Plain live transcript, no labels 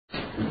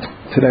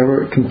Today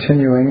we're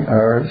continuing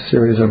our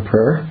series on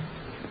prayer.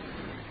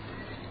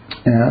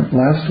 And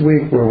last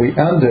week where we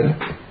ended,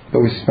 but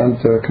we spent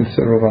a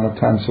considerable amount of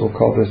time, so we'll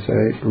call this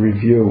a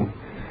review,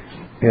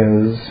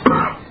 is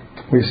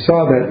we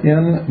saw that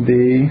in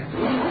the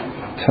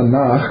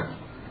Tanakh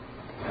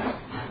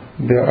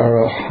there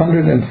are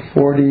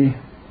 140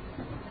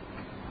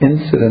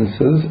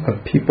 incidences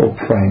of people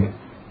praying,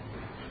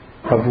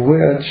 of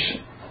which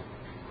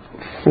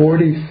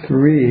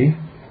 43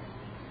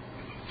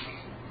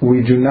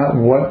 we don't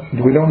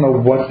know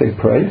what they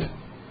prayed.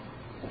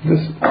 This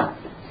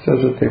says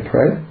that they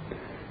prayed,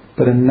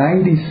 but in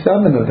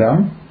 97 of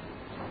them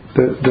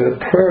the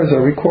prayers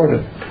are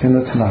recorded in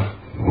the Tanakh.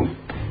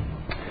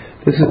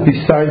 This is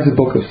besides the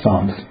book of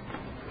Psalms.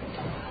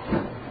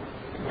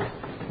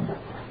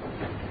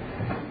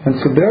 And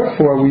so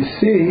therefore we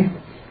see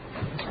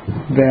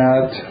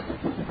that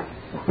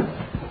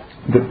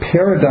the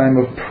paradigm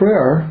of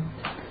prayer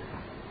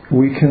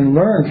we can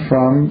learn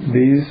from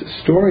these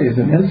stories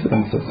and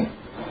incidences.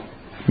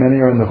 Many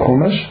are in the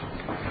Chumash,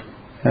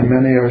 and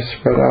many are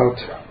spread out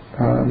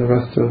in the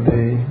rest of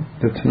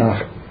the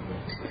Tanakh.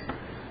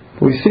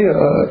 But we see a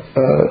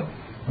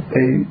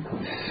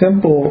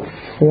simple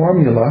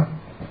formula.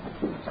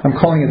 I'm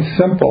calling it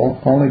simple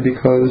only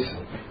because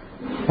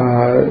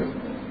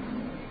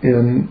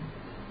in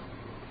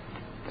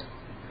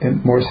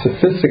more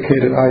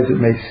sophisticated eyes it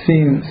may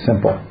seem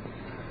simple.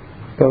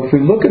 But if we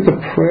look at the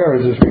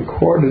prayers as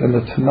recorded in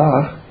the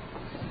Tanakh,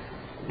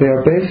 they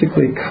are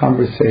basically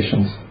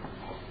conversations.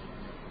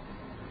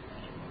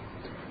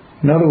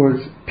 In other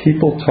words,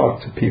 people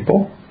talk to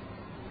people.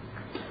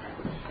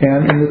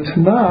 And in the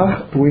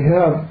Tanakh, we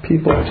have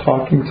people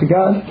talking to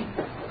God,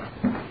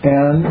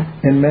 and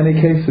in many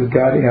cases,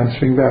 God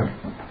answering back.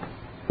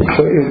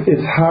 So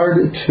it's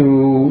hard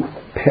to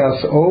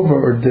pass over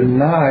or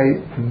deny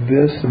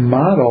this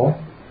model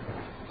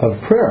of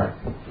prayer,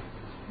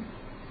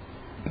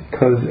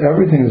 because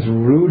everything is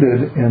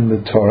rooted in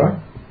the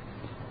Torah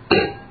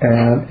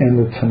and in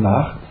the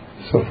Tanakh.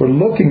 So if we're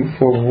looking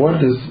for what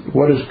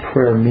does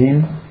prayer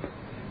mean,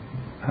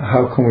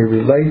 how can we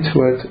relate to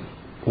it,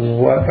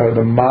 what are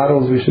the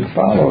models we should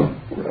follow,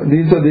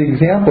 these are the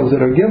examples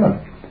that are given.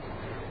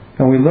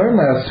 And we learned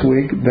last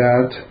week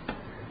that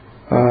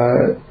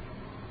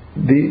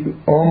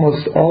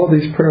almost all of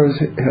these prayers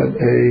had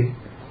a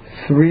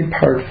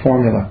three-part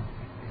formula,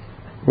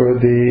 where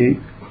the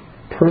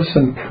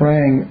person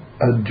praying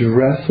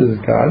addresses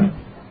God.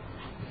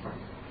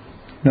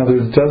 In other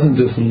words, doesn't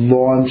just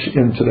launch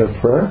into their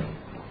prayer,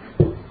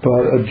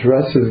 but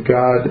addresses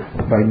God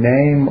by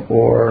name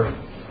or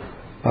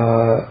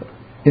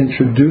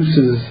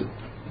introduces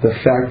the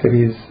fact that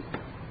he's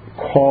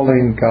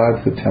calling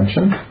God's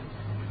attention.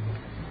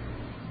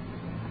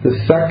 The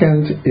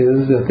second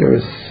is that there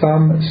is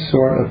some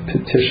sort of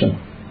petition.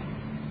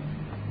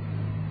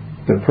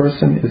 The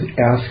person is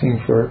asking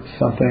for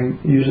something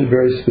usually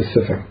very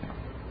specific.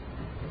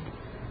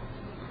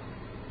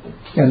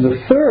 And the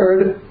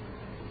third,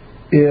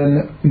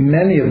 in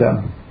many of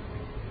them,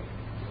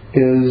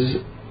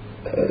 is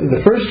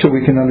the first two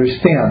we can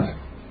understand.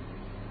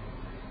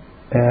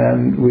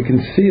 And we can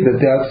see that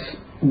that's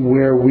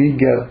where we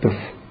get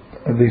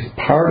at least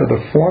part of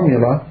the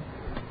formula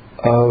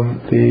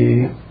of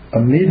the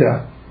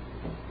Amida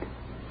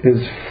is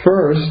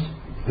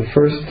the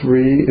first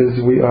three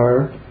is we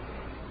are,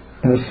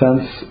 in a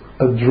sense,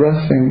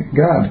 addressing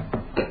God.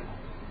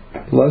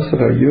 Blessed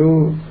are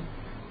you,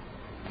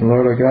 the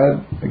Lord our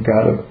God, the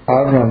God of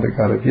Avraham, the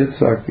God of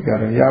Yitzhak, the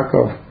God of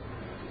Yaakov.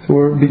 So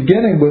we're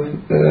beginning with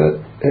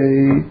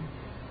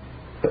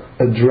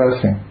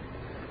addressing.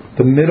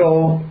 The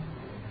middle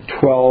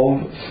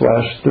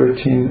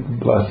 12/13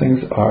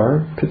 blessings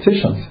are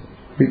petitions,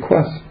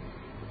 requests.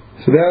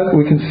 So that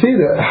we can see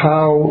that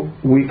how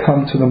we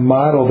come to the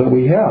model that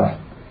we have.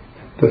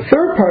 The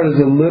third part is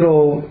a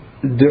little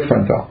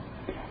different though,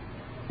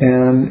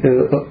 and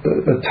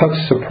a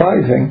touch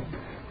surprising,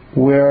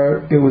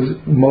 where it was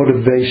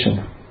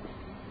motivation.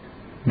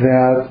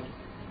 That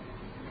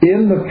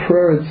in the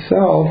prayer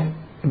itself,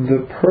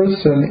 the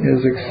person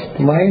is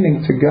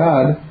explaining to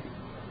God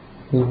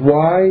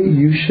why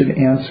you should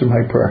answer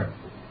my prayer.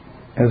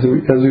 As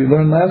we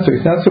learned last week,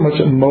 it's not so much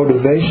a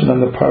motivation on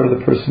the part of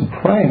the person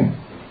praying,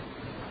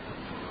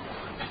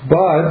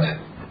 but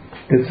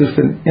it's just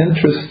an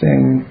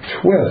interesting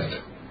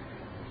twist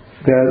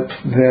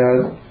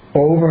that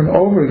over and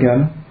over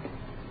again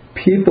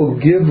people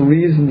give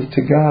reasons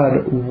to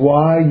God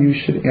why you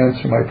should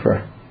answer my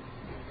prayer.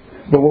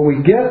 But what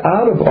we get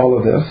out of all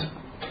of this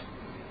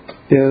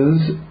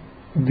is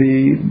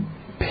the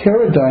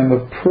paradigm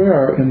of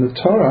prayer in the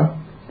Torah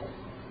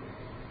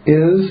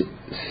is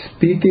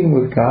speaking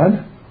with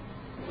God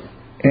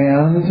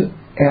and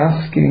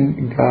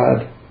asking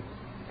God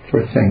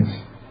for things.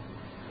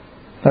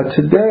 Now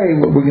today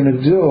what we're going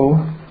to do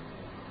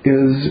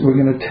is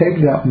we're going to take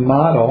that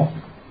model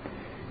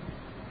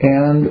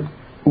and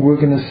we're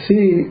going to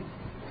see,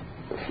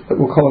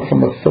 we'll call it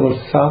from a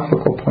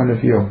philosophical point of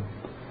view.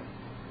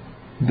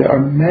 There are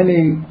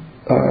many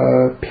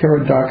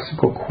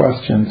paradoxical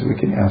questions we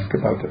can ask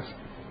about this.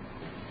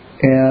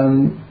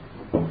 And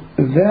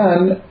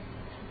then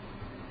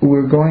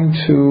we're going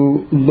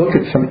to look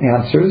at some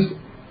answers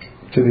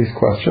to these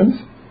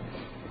questions.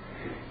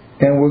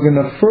 And we're going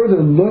to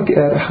further look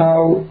at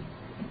how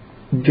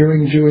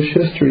during Jewish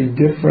history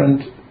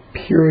different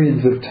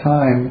periods of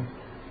time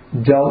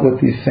dealt with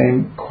these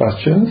same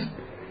questions.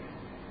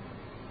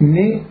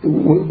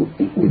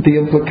 The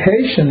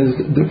implication is,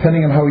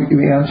 depending on how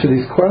you answer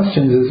these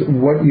questions, is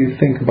what you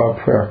think about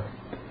prayer.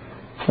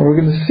 And we're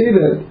going to see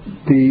that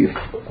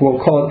we'll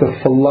call it the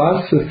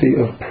philosophy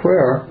of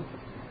prayer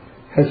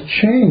has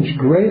changed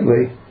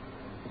greatly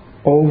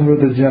over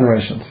the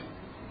generations.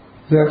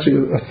 It's actually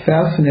a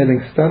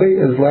fascinating study,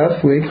 as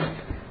last week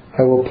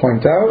I will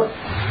point out,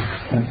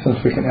 and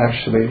since we can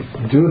actually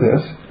do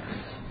this,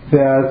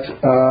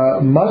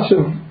 that much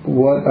of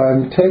what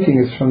I'm taking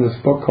is from this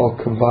book called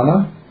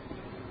Kavana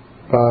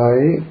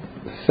by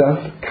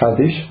Seth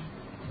Kaddish.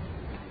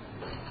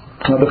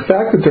 Now, the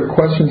fact that there are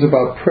questions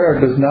about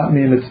prayer does not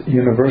mean it's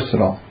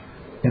universal.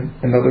 In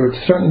other words,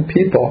 certain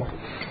people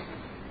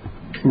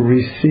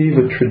receive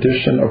a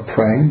tradition of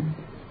praying.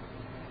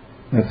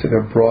 Let's say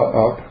they're brought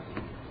up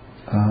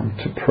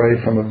to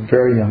pray from a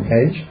very young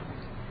age.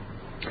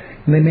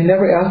 And they may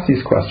never ask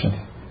these questions.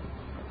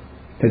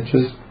 It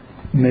just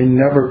may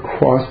never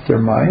cross their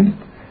mind.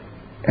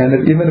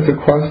 And even if it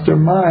crossed their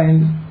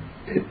mind,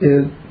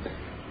 it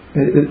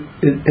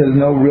has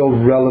no real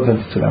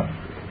relevance to them.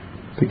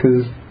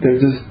 Because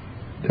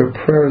their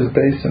prayer is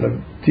based on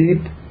a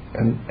deep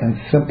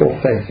and simple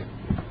faith.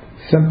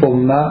 Simple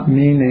not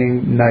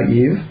meaning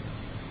naive,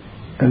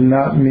 and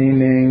not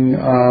meaning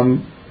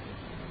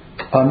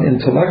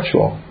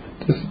unintellectual.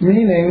 Just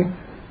meaning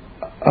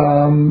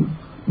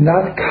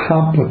not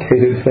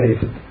complicated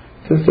faith.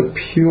 Just a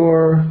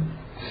pure,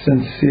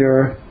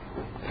 sincere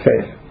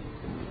faith.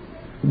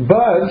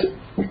 But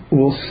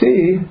we'll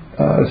see,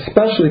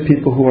 especially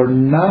people who are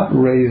not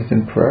raised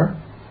in prayer,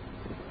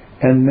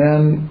 and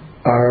then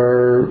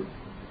are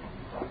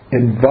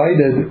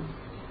invited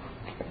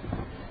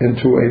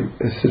into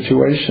a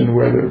situation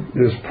where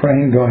there's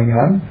praying going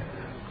on,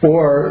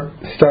 or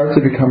start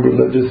to become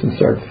religious and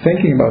start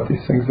thinking about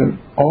these things, and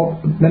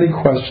many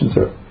questions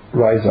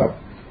rise up.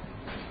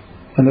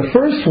 And the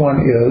first one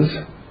is,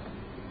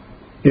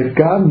 if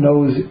God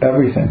knows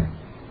everything,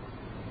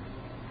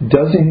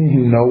 doesn't He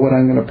know what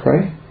I'm going to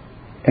pray?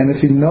 And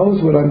if He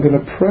knows what I'm going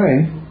to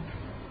pray,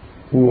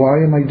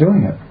 why am I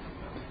doing it?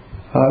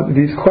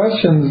 These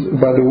questions,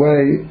 by the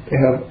way,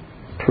 have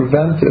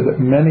prevented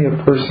many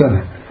a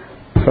person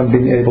from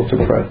being able to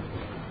pray.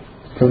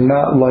 They're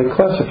not like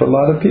questions. For a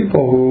lot of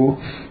people who,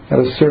 at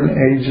a certain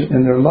age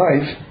in their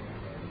life,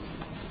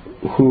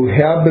 who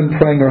have been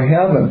praying or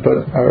haven't,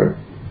 but are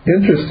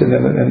interested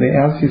in it, and they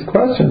ask these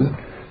questions,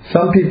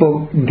 some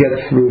people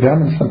get through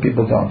them and some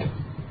people don't.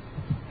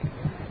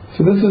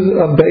 So this is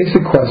a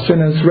basic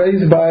question, and it's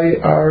raised by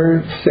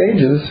our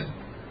sages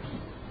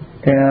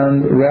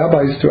and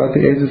rabbis throughout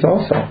the ages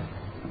also.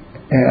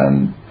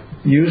 And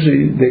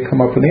usually they come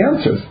up with the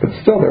answers, but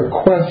still they're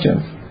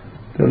questions.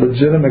 They're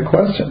legitimate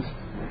questions.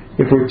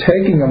 If we're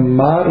taking a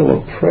model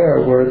of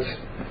prayer where it's,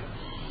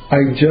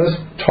 I just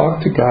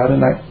talk to God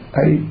and I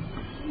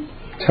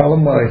tell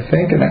Him what I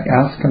think and I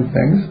ask Him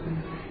things,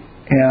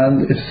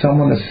 and if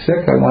someone is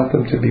sick, I want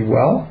them to be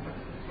well,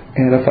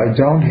 and if I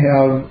don't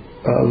have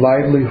a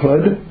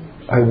livelihood,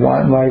 I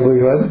want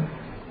livelihood,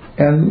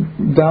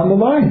 and down the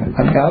line,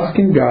 I'm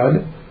asking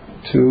God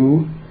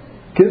to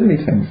give me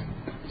things.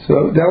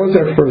 So that was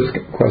our first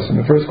question.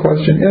 The first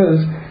question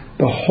is,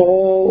 the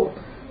whole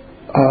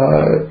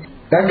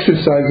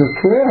exercise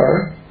of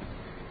prayer,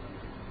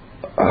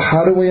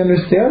 how do we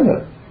understand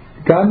it?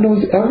 God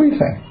knows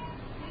everything.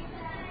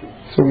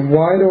 So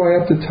why do I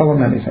have to tell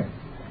Him anything?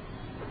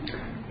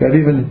 We have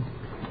even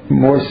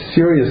more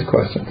serious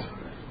questions.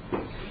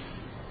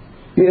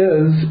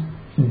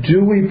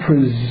 Do we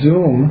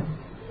presume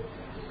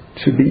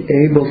to be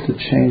able to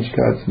change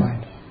God's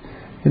mind?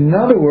 In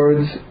other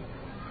words,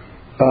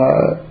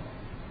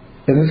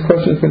 and this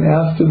question has been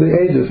asked through the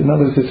ages. In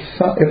other words,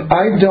 if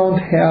I don't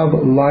have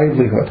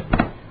livelihood,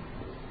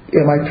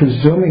 am I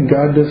presuming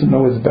God doesn't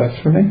know what's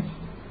best for me?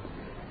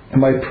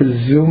 Am I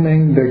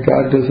presuming that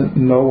God doesn't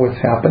know what's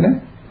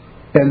happening?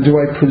 And do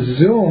I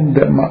presume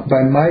that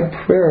by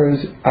my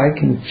prayers I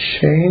can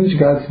change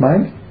God's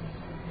mind?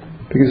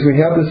 Because we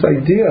have this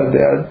idea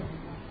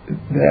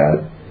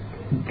that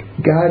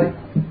God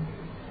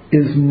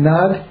is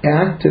not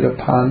acted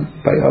upon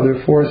by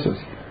other forces.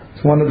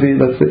 It's one of the,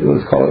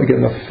 let's call it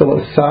again, the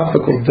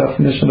philosophical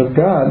definition of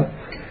God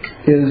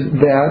is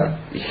that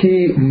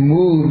He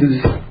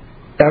moves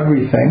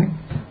everything,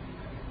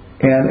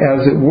 and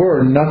as it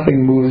were,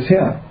 nothing moves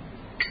Him.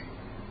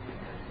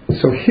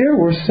 So here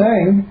we're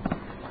saying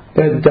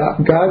that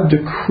God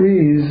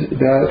decrees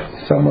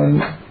that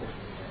someone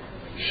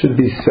should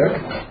be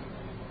sick,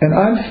 and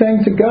I'm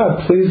saying to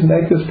God, please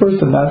make this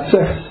person not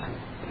sick.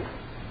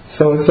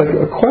 So it's like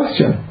a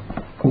question,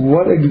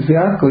 what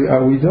exactly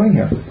are we doing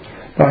here?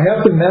 Now I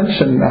have to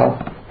mention now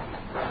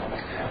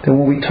that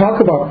when we talk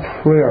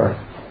about prayer,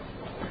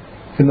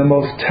 in the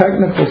most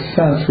technical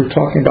sense, we're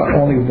talking about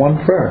only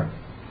one prayer.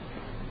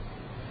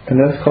 And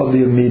that's called the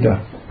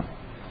Amidah.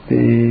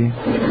 The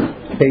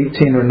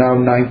 18 or now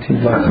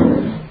 19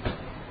 lesson.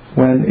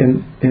 When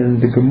in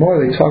the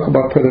Gemara they talk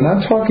about prayer, they're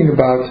not talking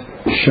about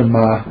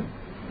Shema,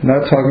 they're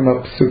not talking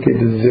about Psukei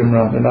de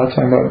Zimra, they're not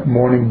talking about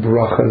morning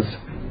brachas.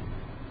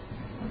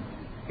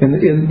 In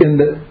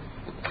the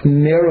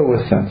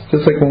narrowest sense,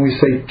 just like when we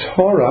say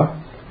Torah,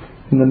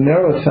 in the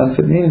narrowest sense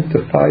it means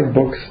the 5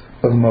 books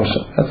of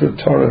Moshe. That's what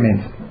Torah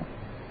means.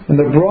 In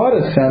the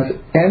broadest sense,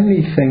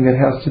 anything that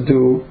has to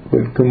do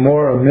with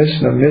Gemara,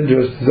 Mishnah,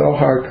 Midrash,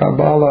 Zohar,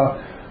 Kabbalah,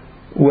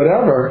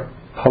 whatever,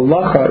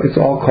 Halacha, it's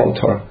all called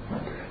Torah.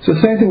 So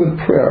same thing with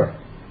prayer.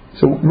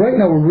 So right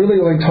now we're really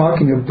only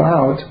talking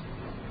about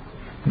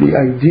the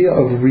idea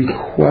of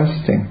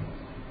requesting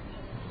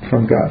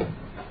from God.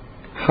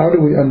 How do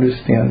we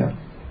understand that?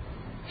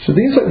 So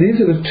these are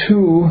the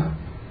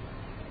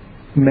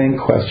 2 main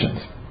questions.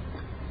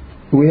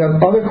 We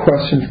have other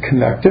questions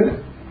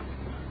connected,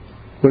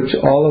 which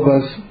all of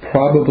us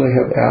probably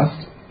have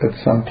asked at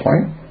some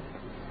point.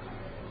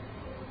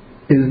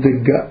 Is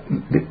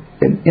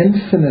an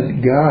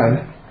infinite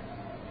God,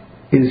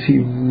 is He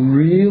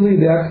really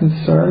that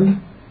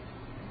concerned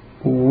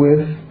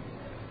with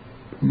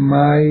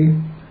my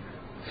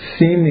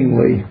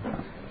seemingly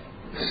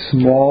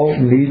small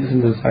needs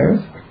and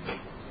desires?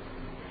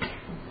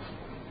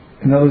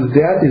 In other words,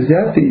 is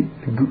that the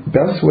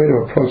best way to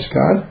approach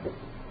God?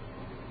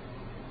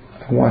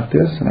 I want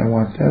this, and I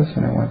want this,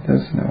 and I want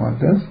this, and I want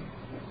this.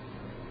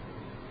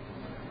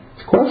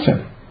 It's a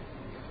question.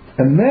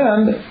 And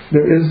then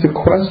there is the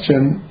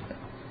question,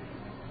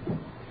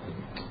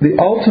 the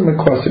ultimate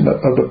question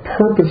of the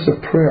purpose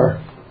of prayer.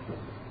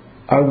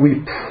 Are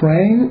we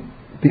praying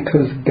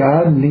because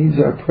God needs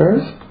our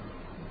prayers?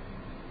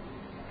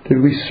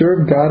 Did we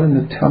serve God in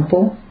the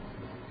temple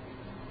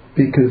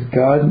because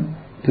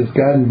does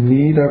God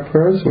need our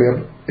prayers?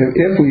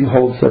 If we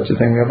hold such a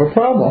thing, we have a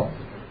problem.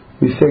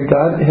 We say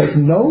God has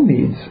no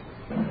needs.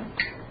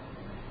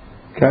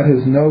 God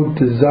has no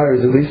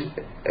desires, at least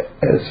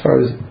as far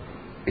as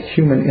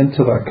human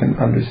intellect can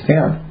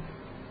understand.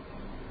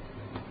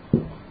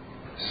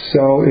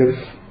 So if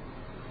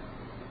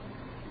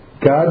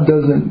God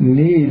doesn't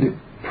need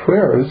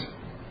prayers,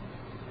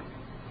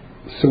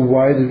 so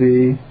why did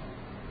He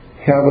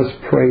have us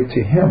pray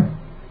to Him?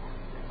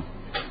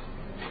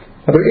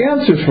 Now, there are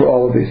answers for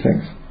all of these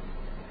things,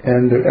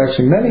 and there are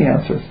actually many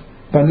answers.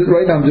 But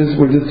right now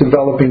we're just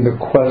developing the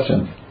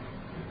questions.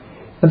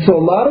 And so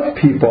a lot of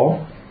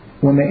people,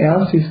 when they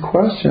ask these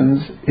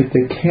questions, if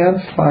they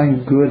can't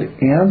find good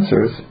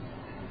answers,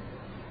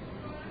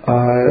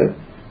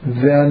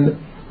 then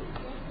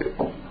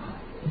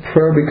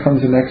prayer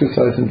becomes an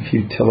exercise in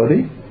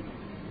futility.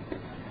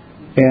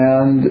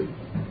 And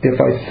if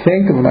I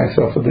think of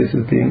myself at least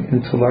as being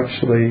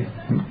intellectually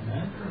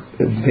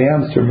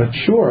advanced or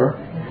mature,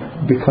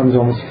 it becomes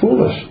almost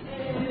foolish.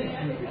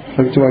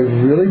 Like, do I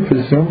really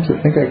presume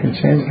to think I can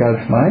change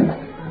God's mind?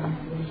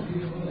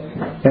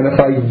 And if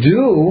I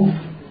do,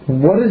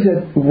 what does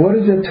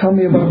it tell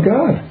me about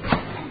God?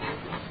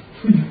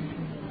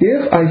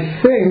 If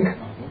I think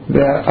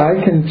that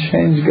I can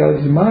change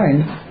God's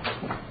mind,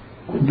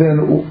 then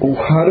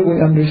how do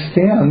we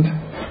understand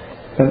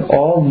an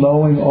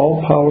all-knowing,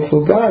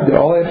 all-powerful God? That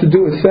all I have to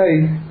do is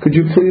say, could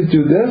you please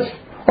do this?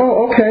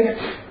 Oh, okay.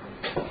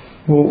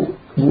 Well,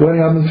 what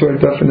happens to our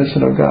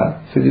definition of God?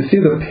 So you see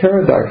the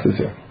paradoxes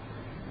here.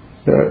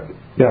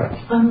 Yeah.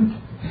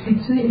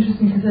 It's really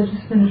interesting because I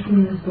just finished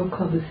reading this book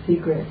called The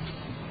Secret.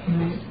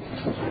 Right?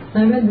 And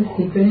I read The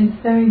Secret, and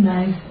it's very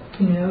nice, if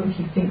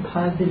you think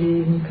positive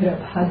and you put up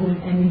positive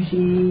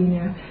energy,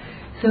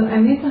 So I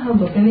read the whole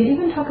book, and they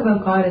even talk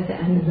about God at the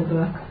end of the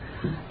book.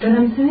 But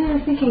I'm sitting there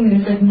thinking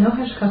there's like no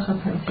hashkacha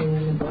pratim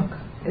in the book.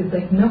 It's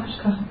like no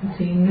hashkacha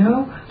pratim,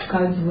 no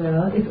God's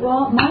will. It's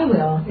all my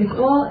will. It's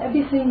all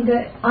everything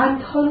that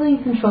I'm totally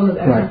in control of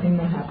everything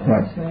that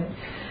happens, right?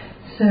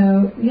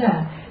 So,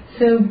 yeah.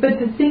 So, but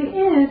the thing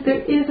is,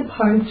 there is a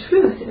part of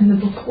truth in the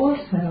book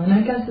also, and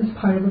I guess it's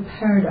part of a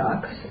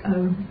paradox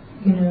of,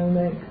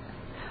 like,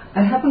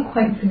 I haven't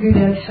quite figured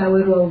out how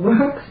it all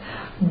works,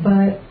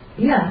 but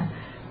yeah.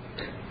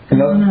 I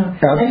don't know.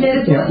 And then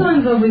it's also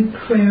involved with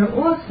prayer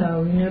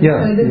also,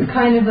 because it's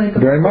kind of like a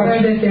prayer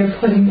that they're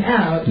putting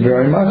out.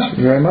 Very much.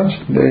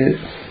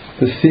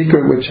 The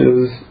Secret, which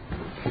is,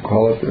 we'll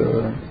call it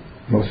the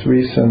most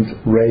recent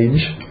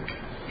rage,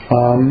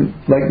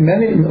 like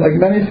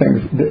many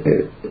things,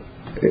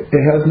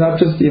 it has not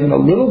just even a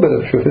little bit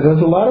of truth, it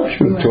has a lot of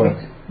truth to it.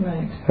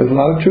 Right. It has a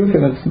lot of truth,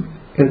 and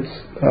it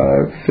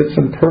fits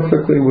in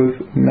perfectly with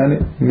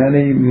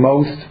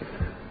most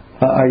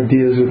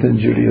ideas within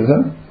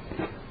Judaism,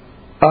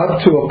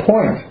 up to a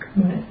point.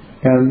 Right.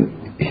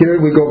 And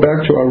here we go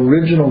back to our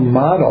original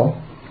model,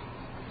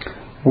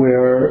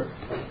 where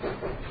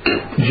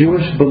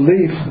Jewish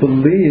belief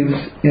believes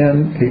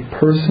in a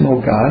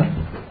personal God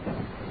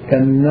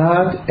and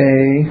not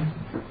a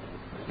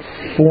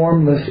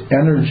formless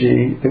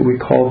energy that we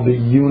call the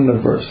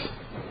universe,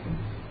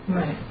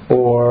 right,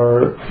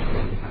 or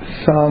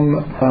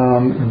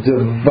some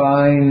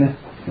divine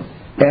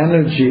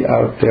energy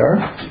out there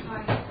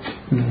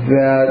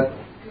that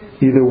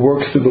either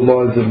works through the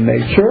laws of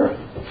nature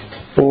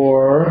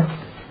or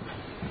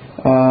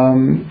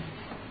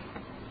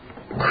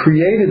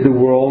created the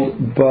world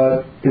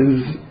but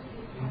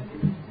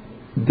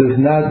does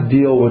not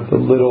deal with the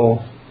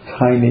little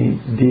tiny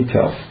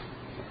details.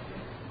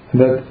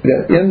 That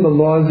in the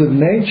laws of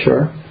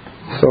nature,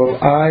 so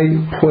if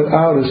I put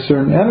out a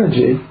certain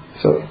energy,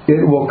 so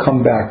it will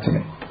come back to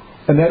me.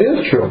 And that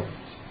is true.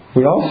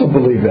 We also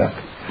believe that.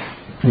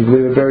 We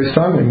believe it very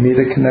strongly.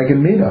 Mida keneged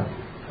mida.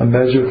 A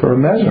measure for a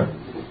measure.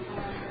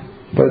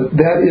 But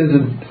that is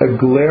a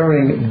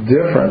glaring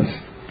difference,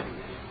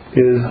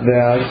 is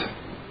that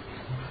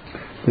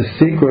the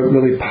secret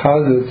really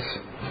posits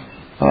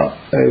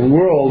a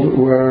world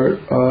where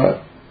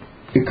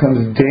it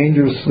comes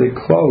dangerously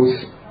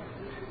close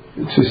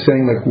to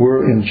saying like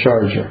we're in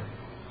charge here.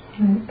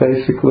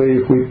 Basically,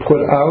 if we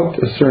put out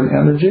a certain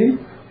energy,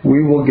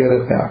 we will get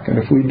it back. And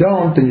if we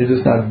don't, then you're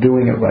just not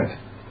doing it right.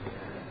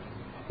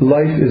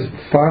 Life is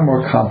far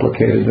more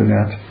complicated than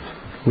that.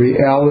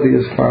 Reality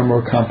is far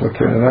more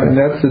complicated. And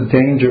that's the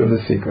danger of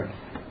the secret.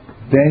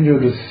 The danger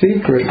of the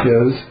secret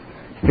is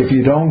if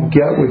you don't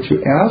get what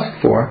you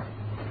ask for,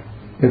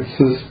 it's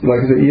just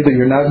like I said, either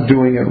you're not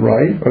doing it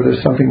right or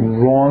there's something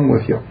wrong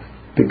with you.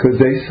 Because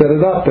they set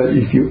it up that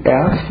if you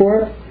ask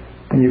for it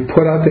and you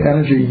put out the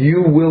energy,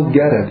 you will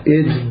get it.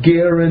 It's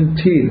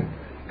guaranteed.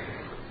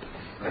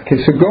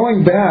 Okay, so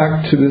going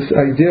back to this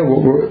idea,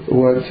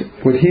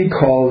 what he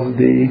calls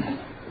the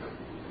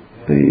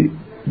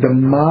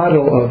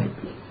model of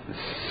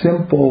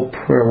simple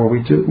prayer, where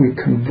we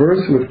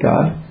converse with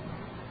God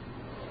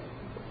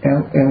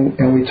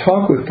and we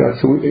talk with God.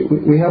 So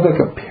we have like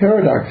a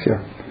paradox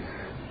here,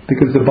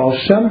 because the Baal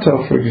Shem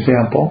Tov, for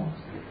example,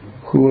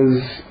 who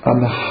was on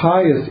the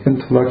highest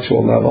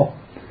intellectual level,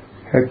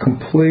 had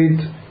complete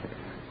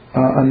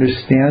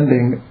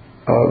understanding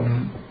of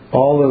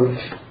all of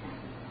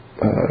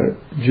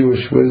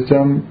Jewish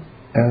wisdom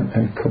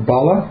and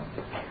Kabbalah,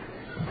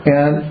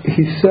 and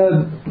he said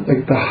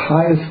like the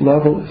highest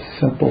level is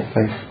simple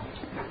faith.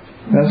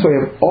 And that's why you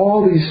have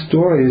all these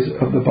stories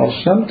of the Baal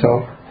Shem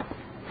Tov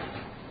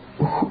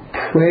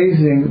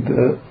praising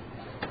the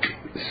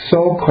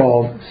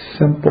so-called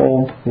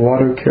simple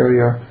water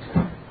carrier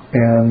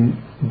and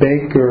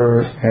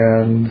baker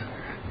and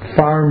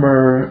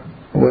farmer,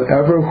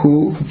 whatever,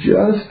 who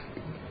just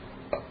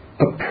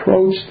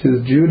approached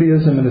his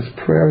Judaism and his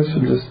prayers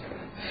from just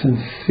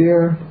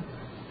sincere,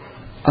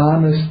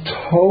 honest,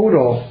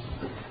 total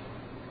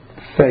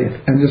faith,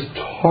 and just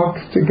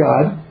talks to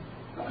God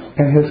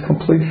and has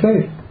complete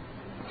faith.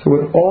 So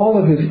with all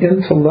of his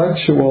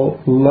intellectual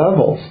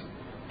levels,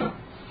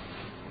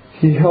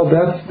 he held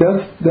that's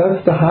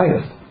the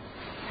highest.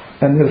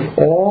 And if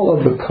all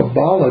of the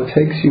Kabbalah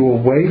takes you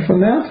away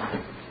from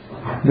that,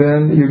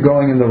 then you're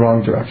going in the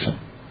wrong direction.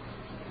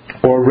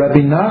 Or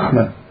Rebbe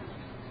Nachman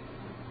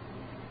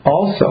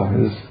also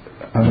is,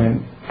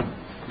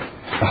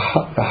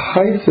 the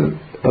heights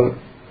of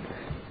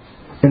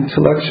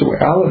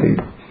intellectuality,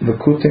 the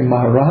Likutei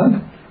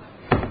Moharan,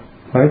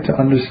 right, to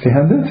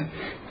understand it.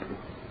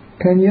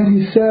 And yet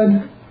he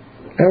said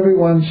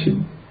everyone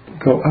should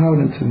go out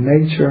into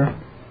nature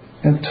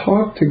and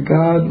talk to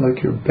God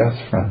like your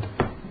best friend.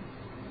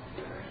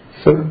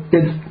 So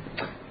it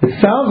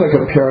sounds like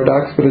a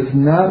paradox, but it's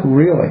not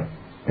really.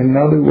 In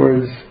other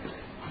words,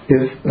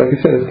 if, like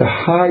I said, if the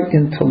high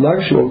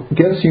intellectual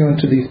gets you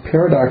into these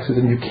paradoxes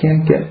and you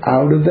can't get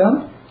out of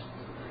them,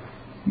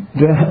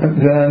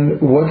 then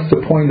what's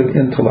the point of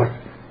intellect?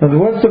 Now,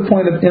 what's the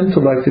point of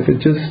intellect if it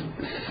just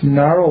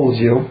snarls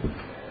you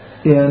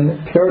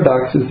in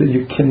paradoxes that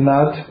you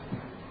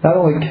not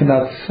only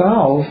cannot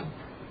solve,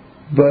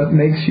 but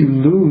makes you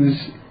lose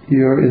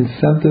your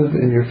incentive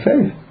in your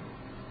faith?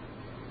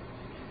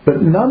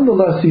 But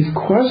nonetheless, these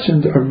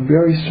questions are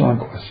very strong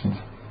questions.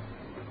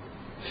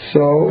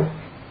 So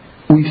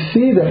we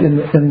see that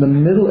in the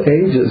Middle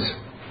Ages,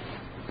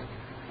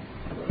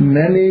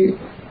 many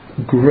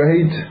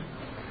great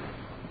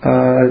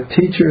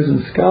teachers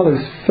and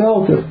scholars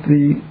felt that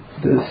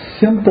the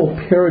simple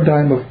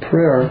paradigm of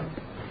prayer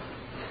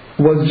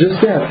was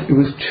just that. It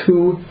was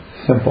too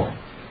simple.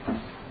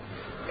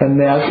 And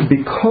that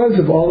because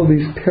of all of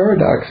these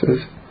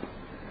paradoxes,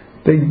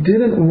 they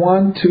didn't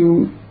want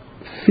to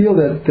feel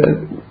that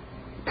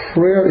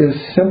prayer is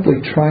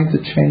simply trying to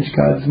change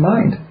God's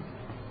mind.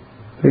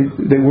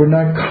 They were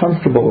not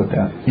comfortable with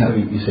that. So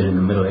you said in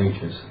the Middle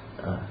Ages.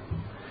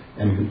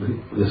 And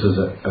this is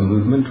a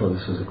movement, or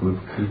this is a group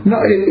of people? No,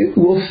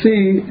 we'll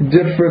see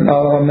different.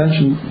 I'll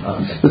mention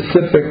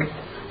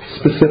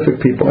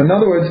specific people. In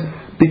other words,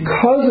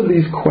 because of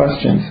these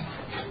questions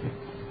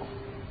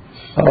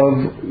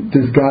of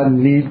does God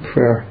need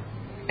prayer?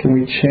 Can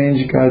we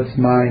change God's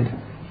mind?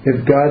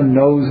 If God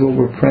knows what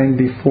we're praying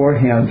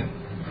beforehand,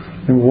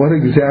 then what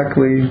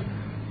exactly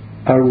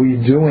are we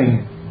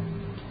doing?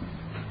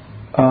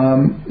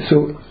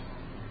 So,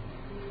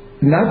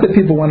 not that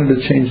people wanted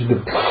to change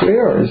the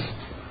prayers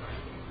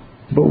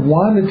but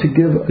wanted to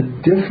give a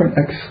different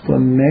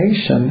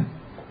explanation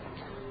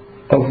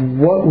of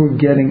what we're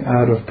getting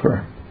out of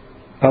prayer,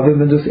 other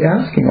than just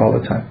asking all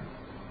the time.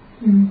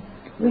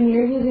 When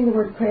you're using the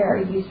word prayer,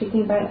 are you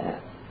speaking about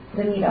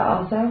the Amida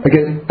also?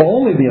 Again,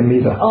 only the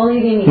Amida. Only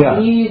the Amida. Yeah.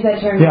 You use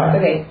that term. Yeah.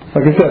 Okay.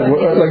 Like I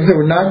said,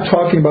 we're not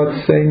talking about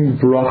saying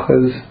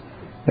brachas,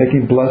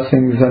 making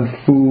blessings on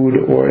food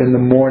or in the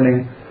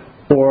morning,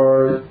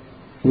 or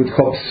what's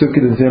called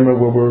Psukei Zimra,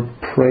 where we're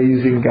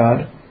praising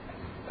God.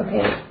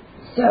 Okay.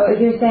 So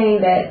if you're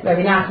saying that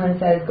Rabbi Nachman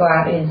says go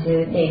out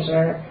into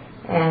nature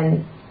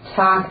and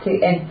talk to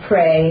and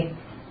pray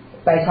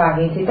by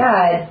talking to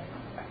God,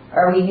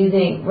 are we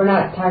using? We're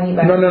not talking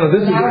about. No.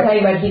 This now is we're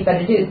talking about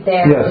Kippah Dut.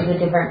 There is a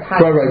different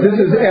concept. Right. This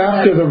is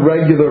after the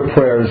regular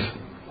prayers.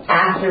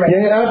 After.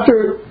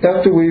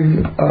 After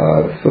we've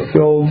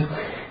fulfilled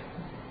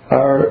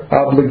our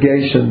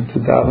obligation to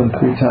daven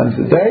 3 times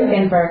a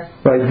day.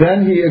 Right.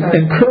 Then he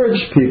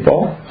encouraged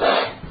people.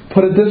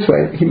 Put it this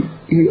way.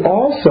 He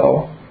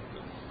also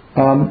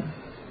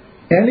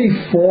any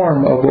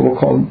form of what we'll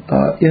call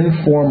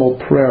informal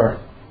prayer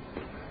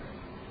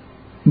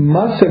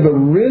must have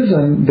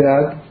arisen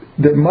that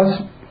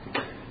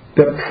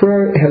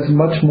prayer has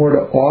much more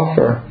to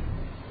offer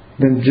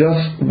than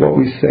just what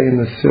we say in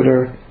the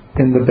Siddur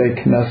in the Beit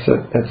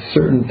Knesset at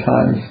certain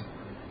times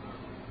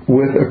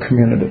with a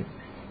community.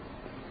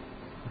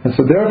 And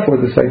so therefore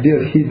this idea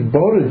of Hid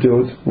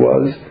Bodedut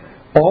was,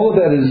 all of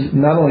that is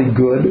not only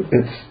good,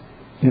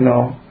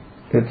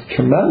 it's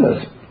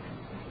tremendous,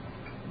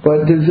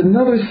 but there's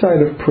another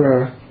side of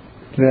prayer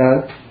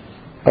that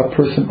a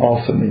person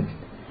also needs.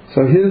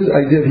 So his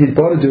idea of Hid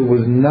Bodedut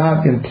was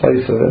not in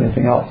place of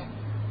anything else.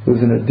 It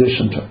was in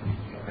addition to.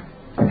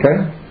 Okay?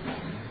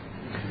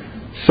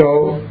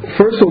 So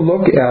first we'll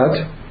look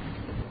at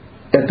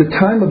the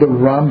time of the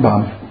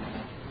Rambam,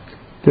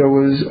 there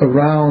was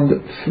around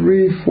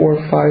 300,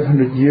 400,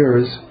 500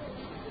 years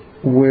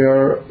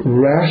where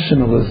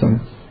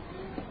rationalism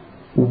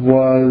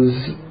was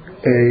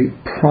a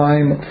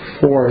prime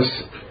force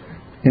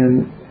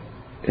in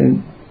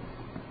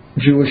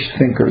Jewish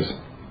thinkers.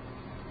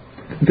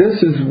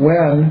 This is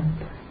when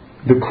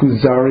the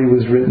Kuzari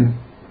was written,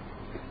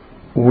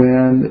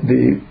 when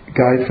the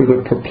Guide for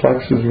the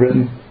Perplexed was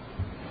written,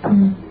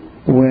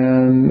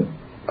 when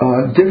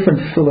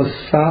different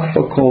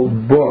philosophical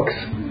books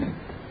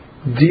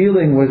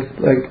dealing with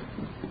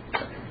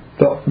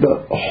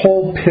the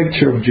whole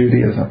picture of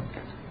Judaism,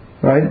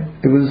 right?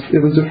 It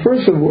was the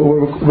first of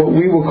what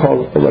we will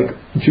call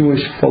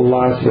Jewish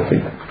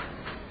philosophy,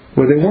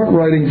 where they weren't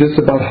writing just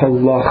about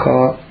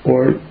halacha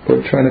or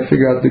trying to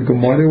figure out the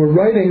Gemara. They were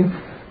writing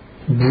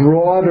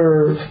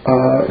broader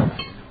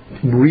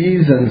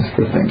reasons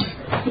for things,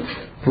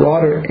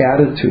 broader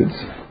attitudes,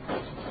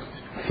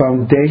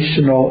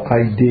 foundational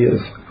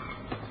ideas.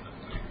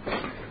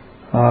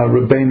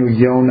 Rabbeinu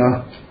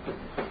Yonah,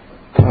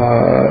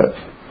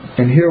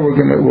 and here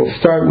we'll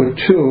start with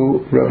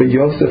 2. Rabbi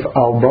Yosef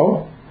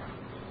Albo,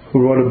 who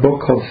wrote a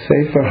book called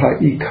Sefer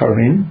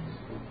HaIkarim,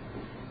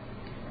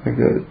 like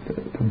the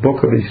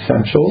book of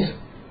essentials,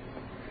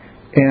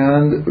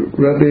 and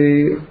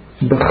Rabbi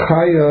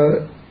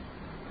Bechaya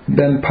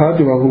ben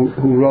Padua,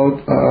 who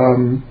wrote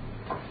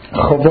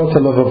Chovot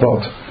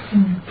HaLevavot,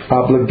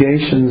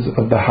 Obligations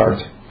of the Heart.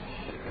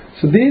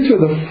 So these were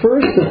the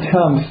first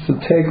attempts to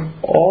take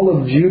all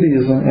of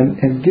Judaism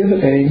and give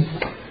it a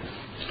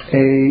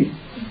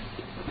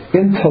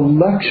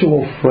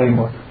intellectual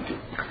framework.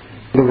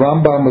 The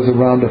Rambam was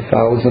around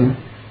 1,000,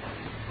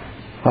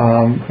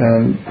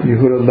 and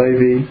Yehuda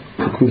Levi,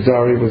 the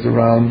Kuzari, was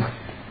around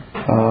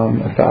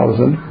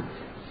 1,000.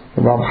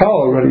 The Ramchal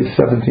already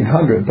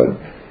 1,700, but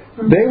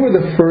they were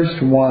the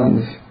first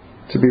ones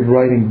to be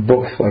writing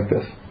books like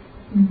this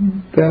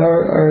that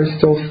are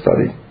still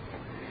studied.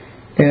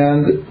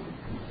 And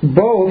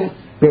both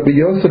Rabbi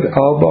Yosef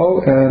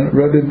Albo and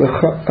Rabbi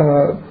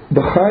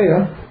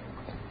Bechaya,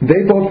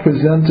 they both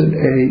presented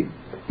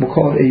we'll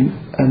call it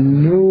a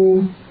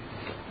new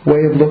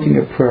way of looking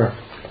at prayer,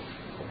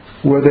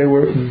 where they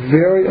were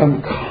very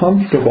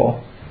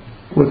uncomfortable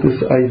with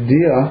this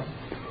idea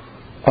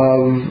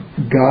of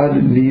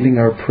God needing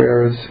our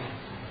prayers,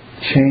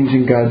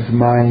 changing God's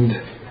mind,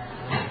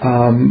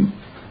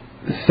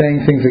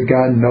 saying things that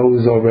God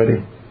knows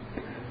already.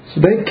 So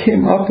they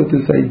came up with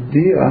this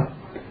idea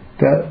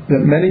that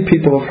many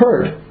people have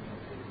heard,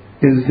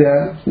 is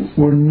that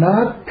we're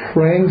not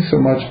praying so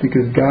much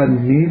because God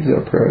needs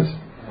our prayers,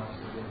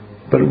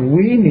 but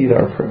we need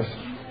our prayers.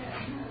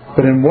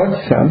 But in what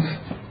sense?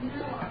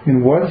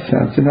 In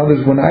other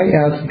words, when I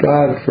ask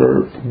God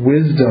for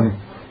wisdom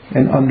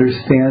and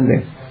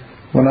understanding,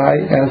 when I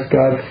ask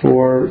God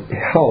for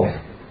health,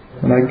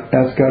 when I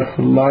ask God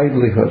for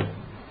livelihood,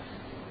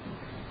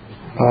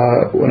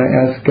 when I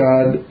ask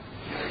God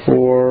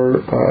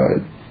for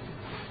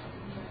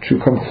to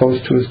come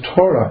close to His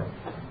Torah,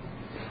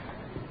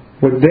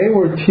 what they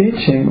were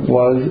teaching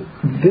was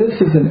this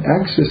is an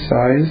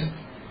exercise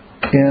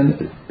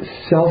in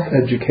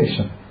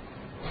self-education.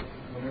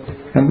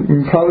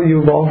 And probably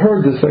you've all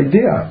heard this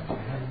idea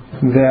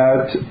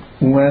that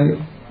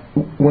when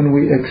when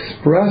we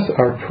express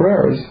our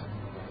prayers,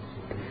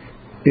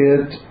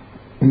 it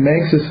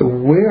makes us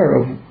aware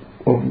of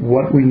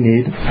what we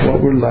need,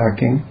 what we're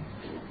lacking,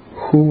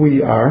 who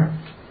we are,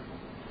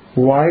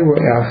 why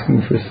we're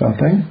asking for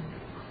something,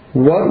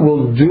 what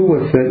we'll do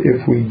with it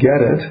if we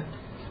get it.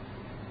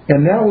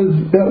 And that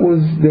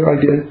was their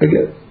idea.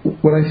 Again,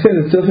 when I say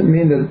this, doesn't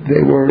mean that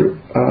they were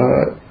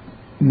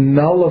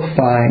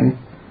nullifying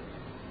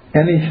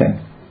anything.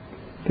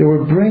 They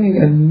were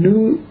bringing a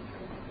new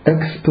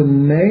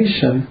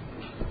explanation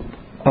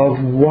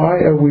of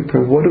why are we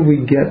praying, what do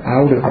we get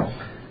out of it.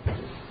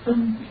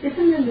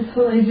 Isn't there this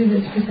whole idea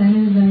that's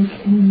presented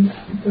like in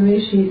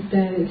Bereshit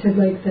that it said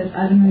like that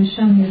Adam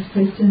Rishon was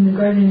placed in the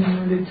garden in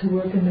order to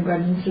work in the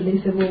garden? So they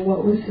said, well,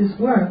 what was his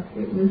work?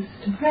 It was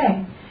to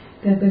pray.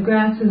 That the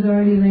grass was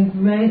already like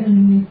right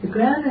underneath the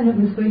ground and it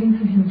was waiting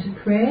for him to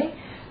pray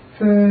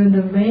for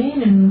the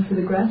rain and for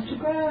the grass to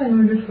grow in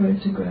order for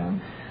it to grow.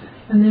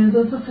 And there's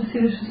also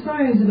Hasidic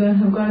stories about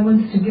how God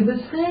wants to give us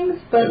things,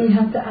 but we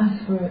have to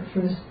ask for it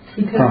first.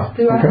 Because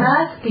through our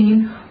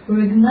asking,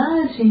 we're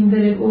acknowledging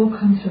that it all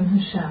comes from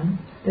Hashem.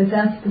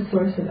 That's the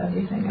source of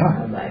everything in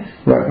our life.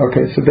 Right,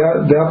 okay, so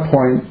that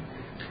point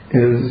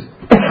is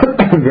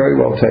very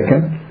well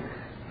taken.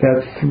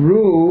 That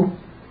through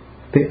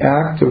the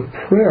act of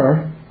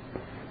prayer,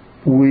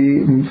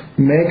 we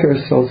make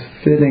ourselves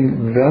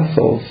fitting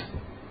vessels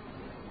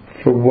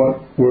for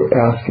what we're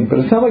asking. But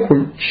it's not like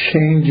we're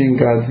changing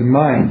God's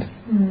mind.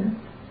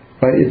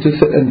 Right? It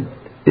just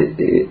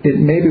it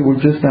maybe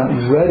we're just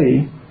not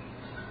ready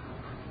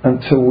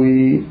until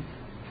we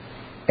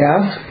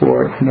ask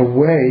for it in a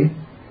way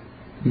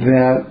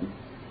that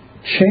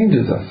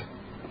changes us.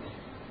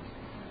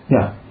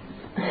 Yeah.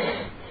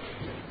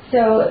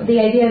 So the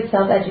idea of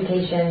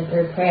self-education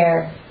through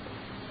prayer,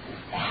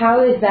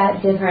 how is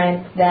that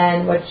different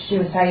than what she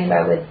was talking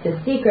about with The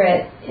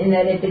Secret, in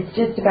that if it's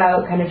just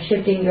about kind of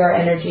shifting your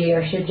energy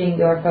or shifting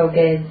your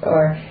focus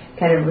or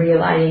kind of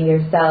realigning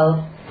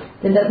yourself,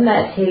 then doesn't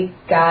that take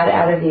God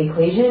out of the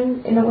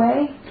equation in a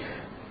way?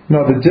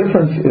 No, the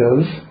difference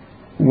is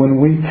when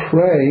we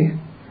pray,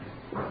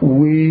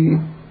 we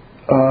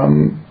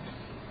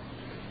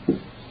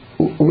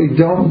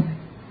don't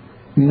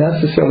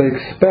necessarily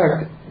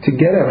expect to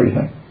get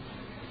everything.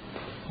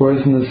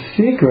 Whereas in The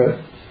Secret,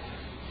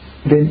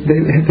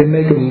 they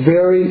make a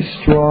very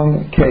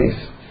strong case.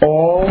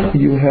 All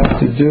you have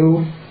to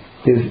do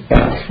is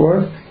ask for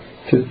it,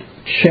 to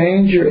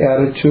change your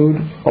attitude,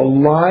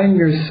 align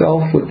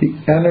yourself with the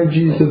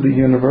energies of the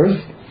universe,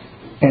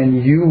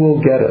 and you will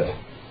get it.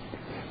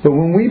 But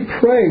when we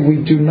pray, we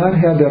do not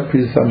have that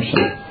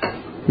presumption.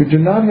 We do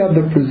not have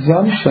the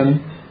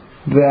presumption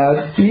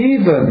that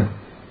even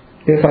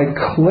if I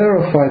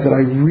clarify that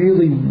I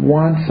really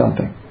want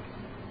something,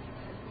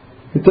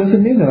 it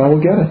doesn't mean that I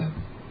will get it.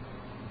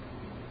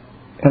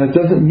 And it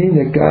doesn't mean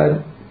that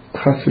God,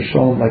 chas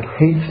v'sholom, like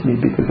hates me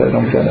because I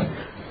don't get it.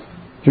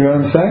 Do you know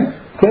what I'm saying?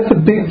 That's a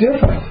big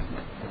difference.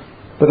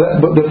 But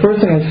the first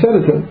thing I said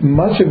is that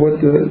much of what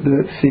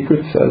the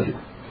Secret says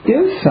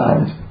is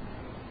sound.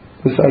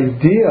 This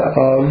idea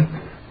of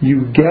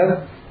you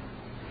get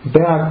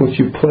back what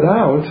you put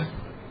out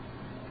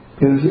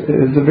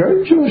is a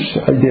very Jewish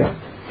idea.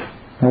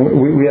 And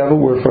we have a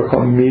word for it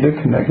called Mida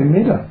connected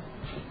Mida.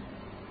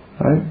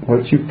 Right?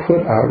 What you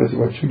put out is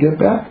what you get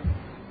back.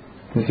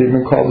 It's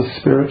even called a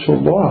spiritual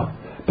law.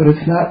 But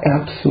it's not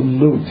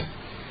absolute.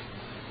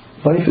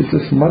 Life is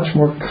just much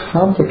more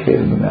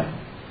complicated than that.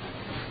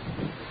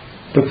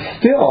 But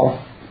still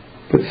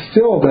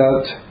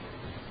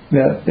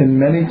that in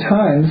many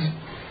times,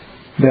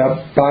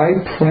 that by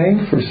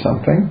praying for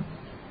something,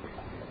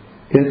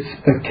 it's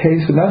a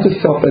case of not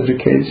just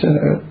self-education,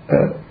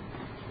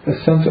 a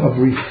sense of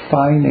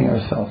refining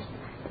ourselves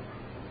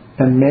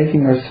and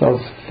making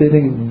ourselves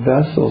fitting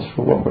vessels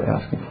for what we're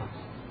asking for.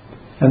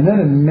 And then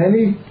in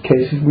many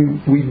cases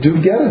we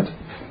do get it.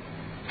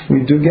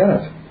 We do get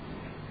it.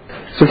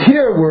 So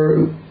here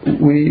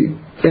we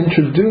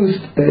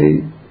introduced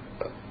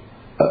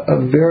a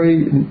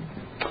very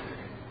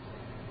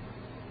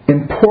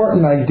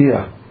important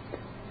idea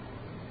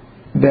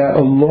that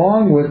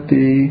along with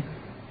the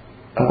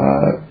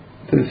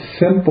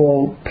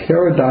simple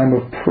paradigm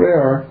of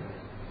prayer,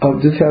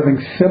 of just having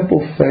simple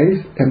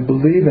faith and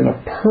believe in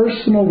a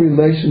personal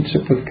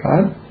relationship with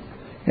God,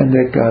 and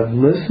that God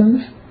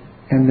listens,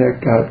 and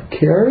that God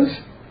cares,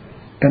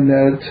 and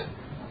that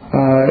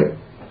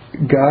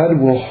God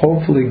will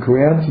hopefully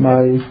grant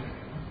my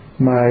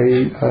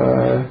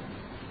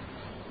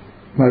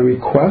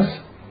requests.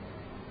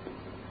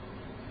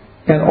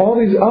 And all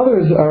these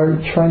others are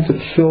trying to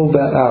fill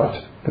that out.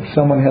 If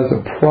someone has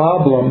a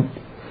problem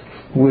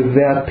with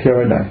that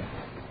paradigm.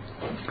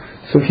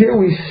 So here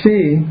we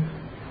see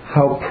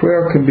how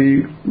prayer can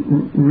be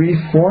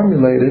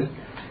reformulated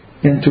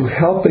into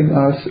helping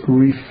us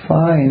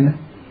refine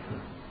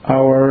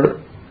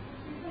our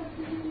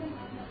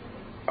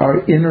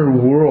inner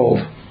world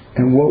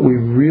and what we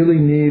really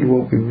need,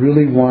 what we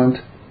really want,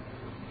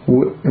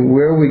 and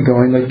where are we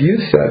going. Like you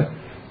said,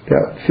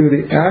 that through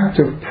the act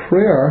of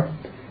prayer,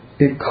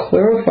 it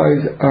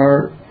clarifies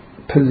our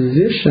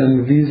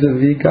position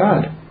vis-a-vis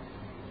God.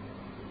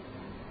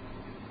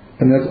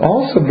 And that's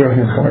also very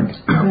important.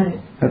 Right.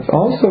 That's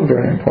also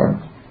very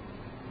important.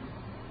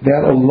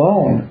 That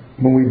alone,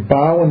 when we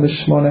bow in the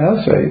Shemona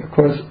Esrei, of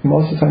course,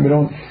 most of the time we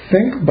don't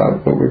think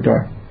about what we're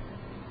doing.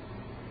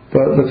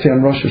 But let's say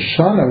on Rosh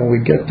Hashanah, when we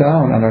get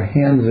down on our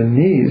hands and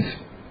knees,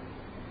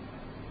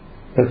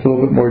 that's a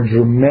little bit more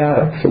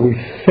dramatic. So we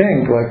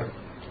think like,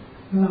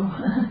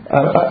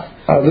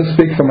 I'll just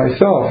speak for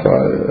myself.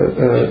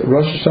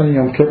 Rosh Hashanah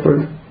Yom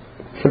Kippur,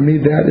 for me,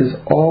 that is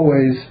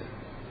always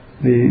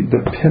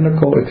the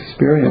pinnacle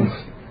experience.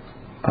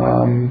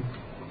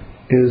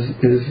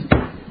 Is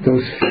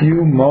those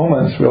few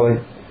moments really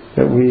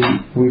that we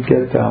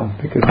get down,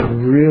 because it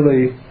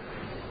really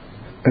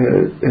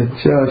it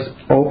just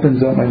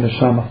opens up my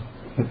neshama.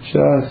 It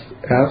just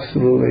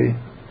absolutely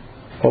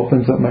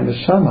opens up my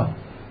neshama.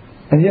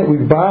 And yet we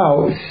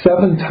bow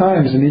 7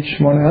 times in each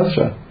Shemona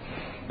Esrei.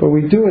 But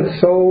we do it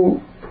so,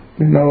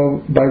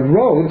 by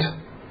rote,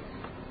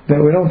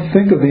 that we don't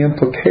think of the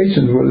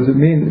implications. What does it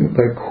mean?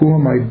 Like, who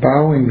am I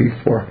bowing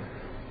before?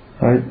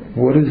 Right?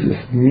 What does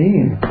this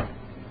mean?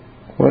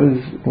 What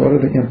are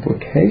the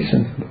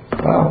implications of the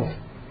vows?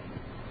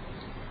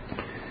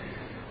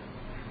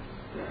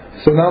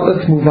 So now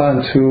let's move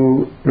on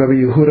to Rabbi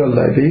Yehuda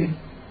Levi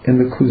in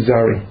the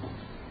Kuzari.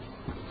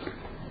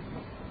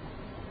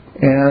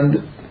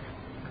 And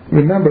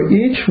remember,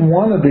 each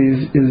one of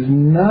these is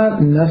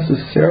not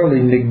necessarily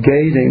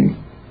negating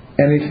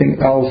anything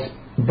else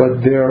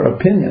but their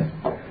opinion,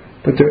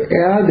 but they're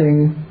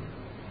adding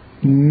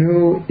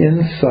new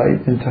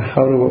insight into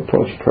how to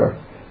approach prayer.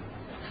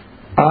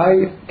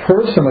 I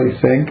personally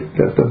think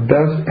that the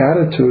best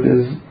attitude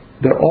is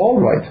they're all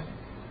right.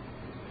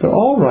 They're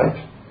all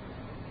right.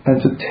 And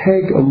to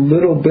take a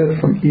little bit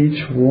from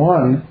each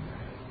one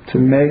to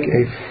make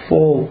a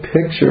full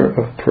picture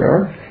of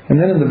prayer, and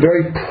then in the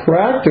very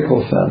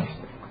practical sense,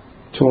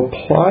 to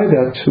apply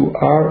that to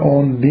our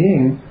own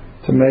being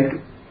to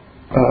make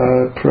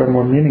prayer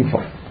more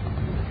meaningful.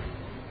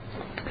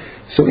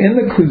 So in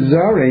the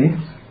Kuzari,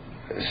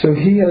 so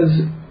he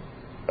has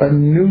a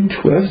new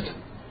twist,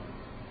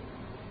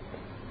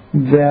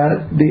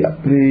 that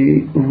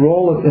the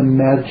role of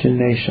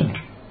imagination.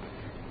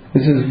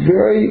 This is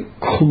very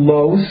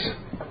close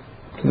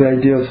to the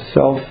idea of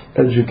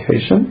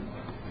self-education,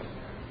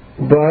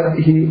 but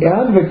he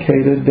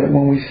advocated that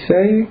when we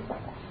say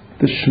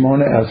the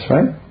Shemona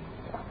Esrei,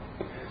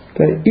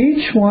 that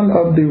each one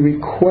of the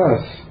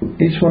requests,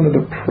 each one of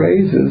the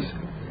praises,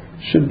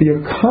 should be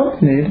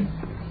accompanied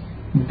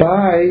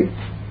by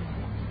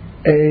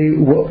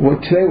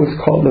what today was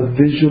called a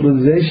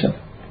visualization.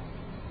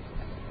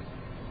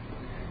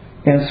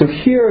 And so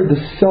here the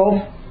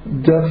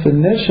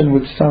self-definition,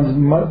 which sounds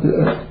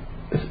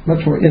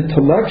much more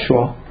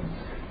intellectual,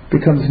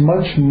 becomes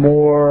much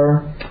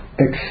more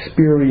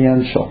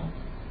experiential.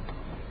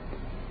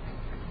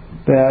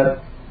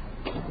 That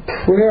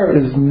prayer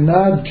is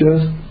not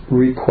just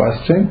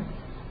requesting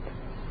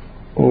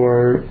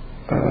or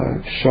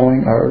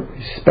showing our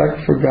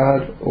respect for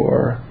God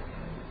or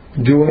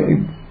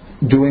doing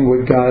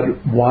what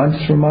God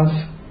wants from us,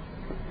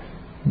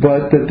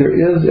 but that there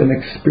is an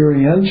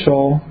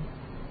experiential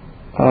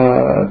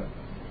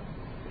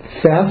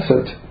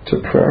facet to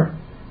prayer.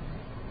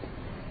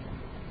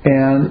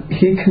 And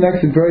he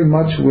connected very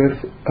much with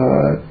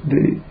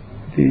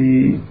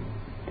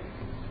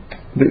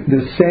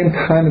the same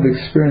kind of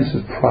experience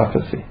as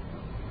prophecy.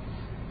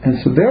 And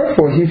so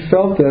therefore he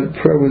felt that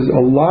prayer was a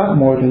lot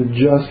more than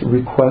just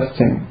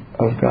requesting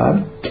of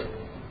God,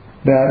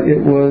 that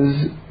it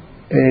was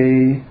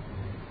an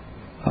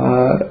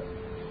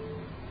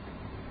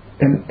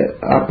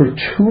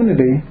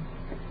opportunity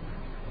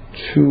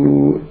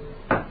to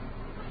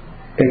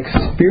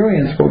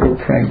experience what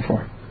we're praying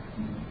for.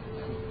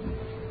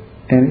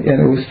 And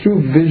it was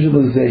through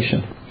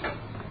visualization.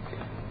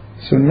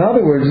 So in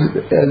other words,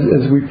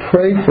 as we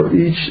pray for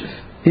each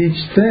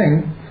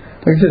thing,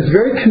 like I said, it's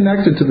very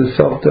connected to the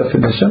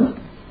self-definition,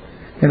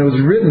 and it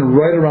was written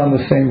right around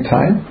the same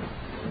time.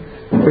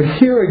 But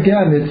here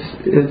again,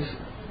 it's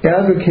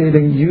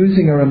advocating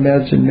using our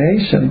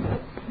imagination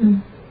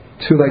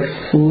to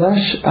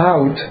flesh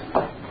out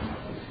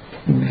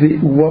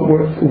what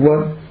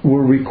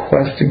we're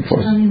requesting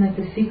for. Something like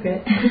the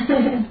secret.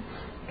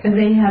 Because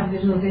they have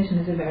visualization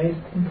is a very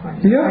important part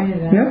of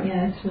that.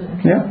 Yeah, it's really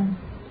important.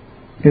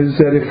 Yeah. Is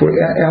that if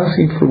we're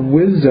asking for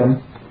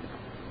wisdom,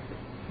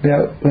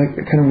 that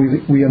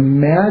we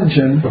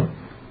imagine,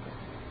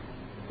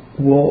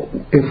 well,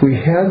 if we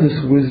had this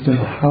wisdom,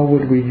 how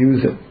would we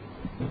use it?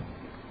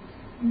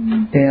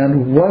 Mm-hmm.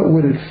 And what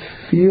would it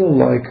feel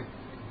like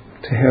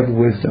to have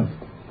wisdom?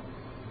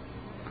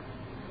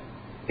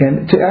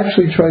 And to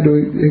actually try to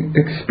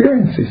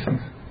experience these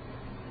things.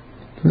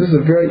 This is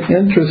a very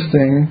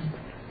interesting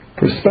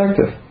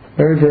perspective.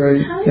 Very,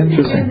 very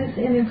interesting. How do you put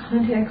this in the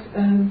context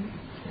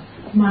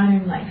of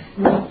modern life?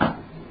 Like,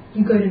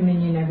 you go to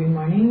Minyan every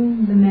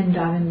morning, the men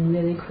daven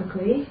really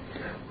quickly.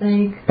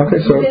 You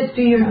just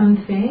do your own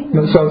thing?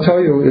 No, so I'll tell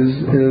you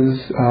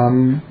is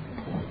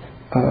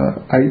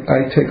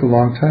I take a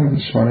long time in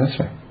the short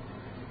answer.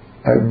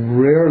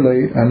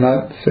 I'm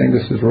not saying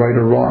this is right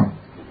or wrong,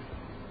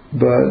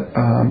 but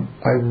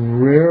I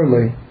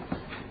rarely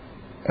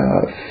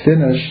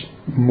finish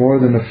more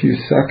than a few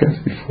seconds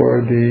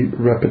before the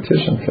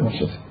repetition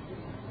finishes,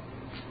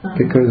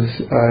 because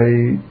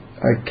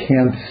I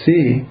can't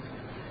see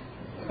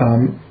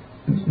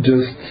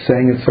just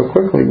saying it so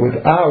quickly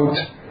without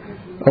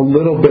a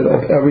little bit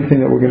of everything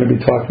that we're going to be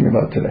talking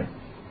about today.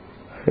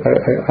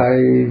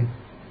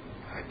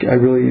 I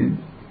really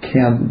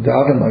can't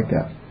daven like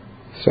that.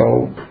 So,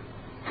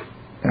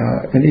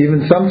 and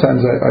even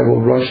sometimes I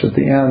will rush at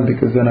the end,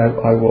 because then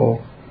I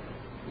will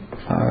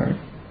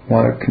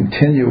want to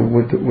continue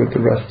with the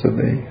rest of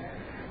the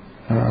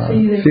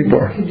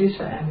Sibor.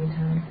 Kedusha every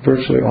time.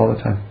 Virtually all the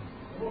time.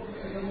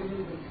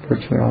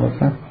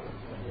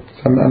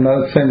 So I'm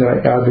not saying that I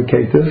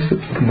advocate this,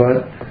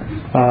 but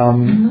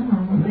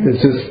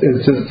it's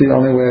just the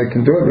only way I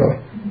can do it, really.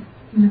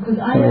 Because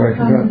I'm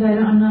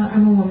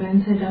a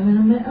woman, so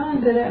I'm like,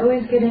 but I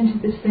always get into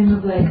this thing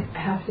of like, I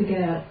have to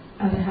get out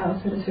of the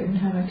house at a certain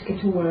time, I have to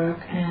get to work,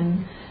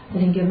 and I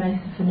didn't give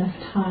myself enough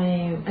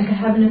time. Like, I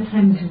have enough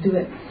time to do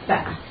it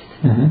fast,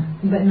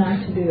 but not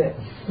to do it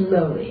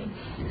slowly.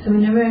 So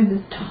whenever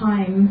this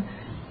time,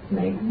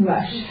 like,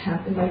 rush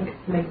happens,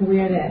 like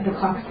where the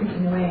clock's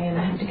ticking away and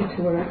I have to get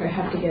to work or I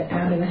have to get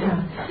out of the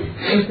house,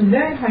 it's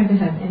very hard to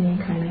have any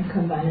kind of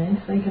combination.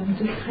 Like, I'm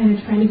just kind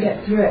of trying to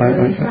get through it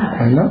really fast.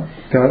 I know.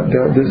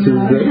 This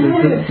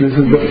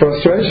is the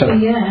frustration.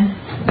 Yeah.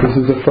 This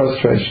is the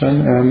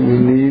frustration, and we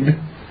need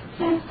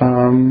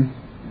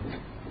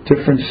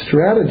different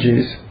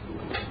strategies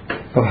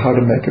of how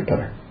to make it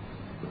better.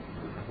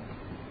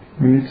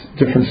 We need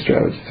different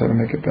strategies how to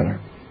make it better.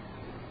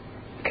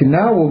 Okay,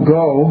 now we'll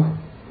go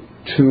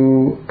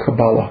to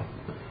Kabbalah.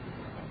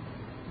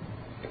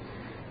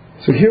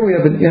 So here we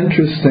have an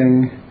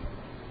interesting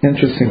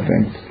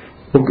thing.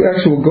 We'll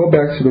go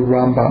back to the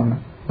Rambam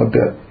a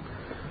bit.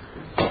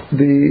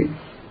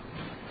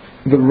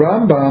 The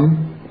Rambam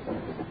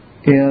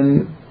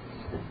in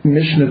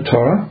Mishnah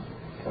Torah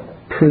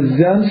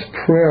presents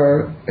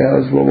prayer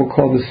as what we'll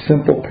call the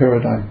simple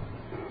paradigm,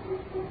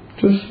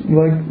 just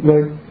like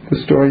the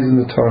stories in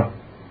the Torah.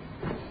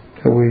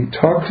 That we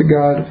talk to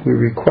God, we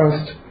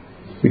request,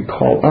 we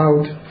call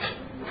out,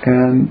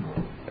 and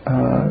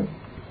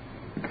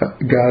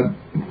God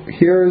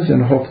hears,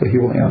 and hopefully He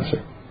will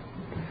answer.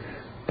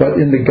 But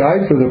in the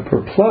Guide for the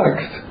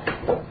Perplexed,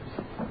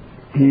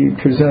 he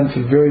presents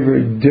a very,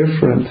 very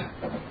different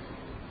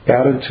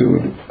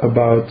attitude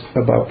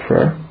about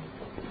prayer.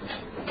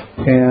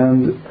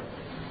 And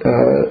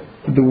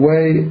the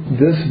way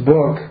this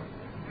book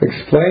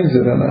explains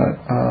it, and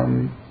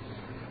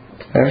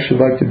I actually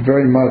liked it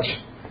very much,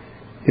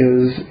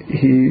 is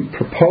he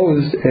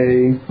proposed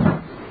a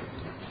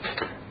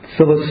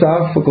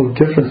philosophical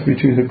difference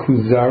between the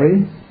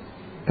Kuzari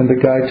and the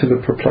Guide to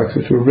the Perplexed,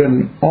 which were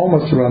written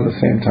almost around the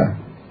same time,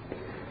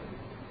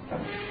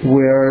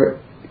 where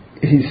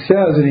he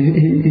says, and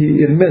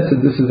he admits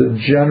that this is a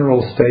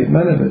general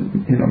statement,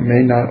 and it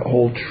may not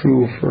hold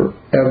true for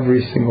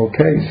every single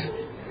case,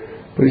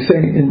 but he's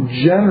saying in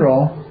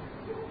general,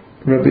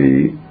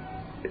 Rabbi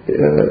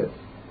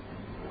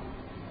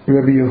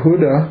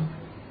Yehuda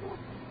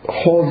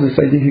holds this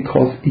idea he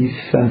calls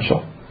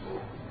essential.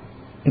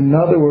 In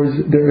other words,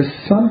 there is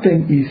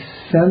something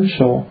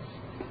essential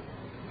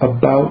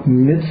about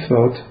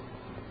mitzvot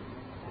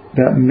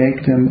that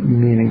make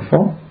them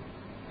meaningful,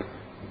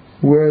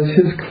 whereas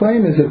his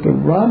claim is that the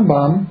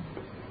Rambam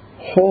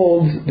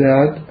holds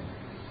that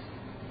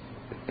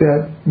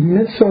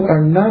mitzvot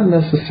are not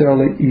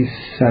necessarily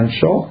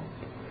essential,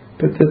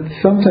 but that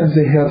sometimes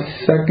they have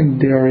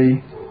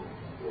secondary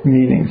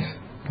meanings.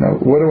 Now,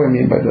 what do I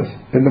mean by this?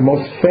 And the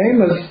most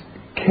famous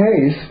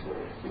case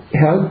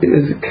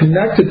is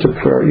connected to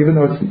prayer, even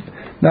though it's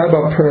not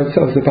about prayer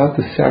itself, it's about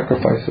the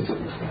sacrifices.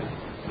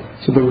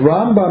 So the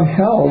Rambam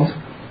held,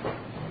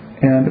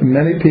 and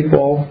many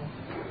people,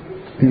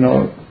 in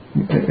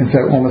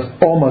fact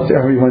almost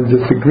everyone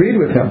disagreed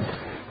with him,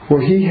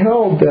 where he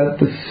held that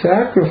the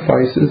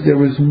sacrifices, there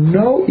was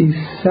no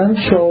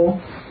essential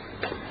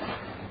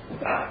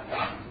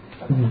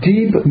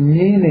deep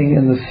meaning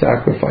in the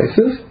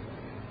sacrifices,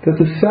 that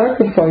the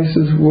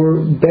sacrifices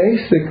were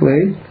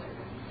basically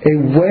a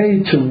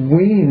way to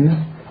wean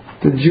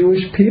the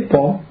Jewish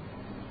people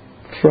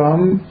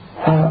from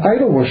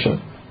idol worship.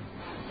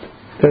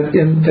 That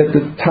at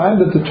the time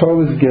that the Torah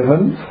was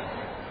given,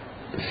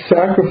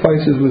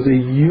 sacrifices was a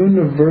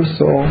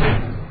universal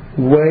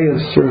way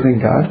of serving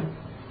God.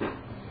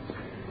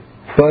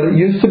 But it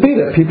used to be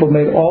that people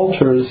made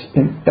altars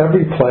in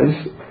every place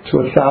to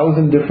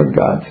 1,000 different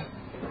gods.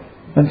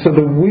 And so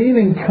the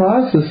weaning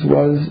process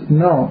was,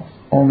 no,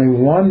 only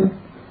one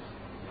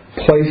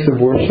place of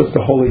worship,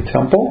 the Holy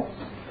Temple,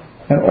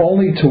 and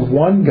only to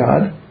one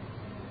God,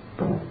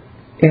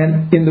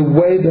 and in the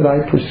way that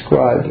I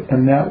prescribed,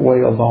 and that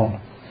way alone.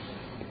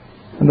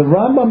 And the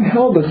Rambam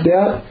held that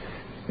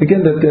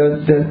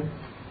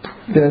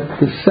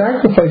the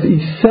sacrifice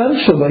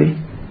essentially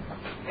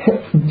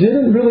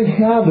didn't really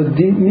have a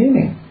deep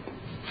meaning.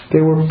 They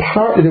were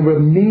a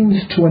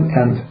means to an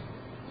end,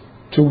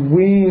 to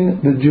wean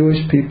the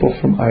Jewish people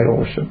from idol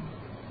worship.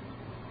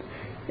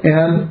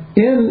 And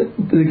in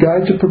the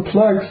Guide to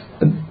Perplex,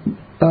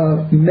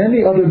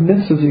 many other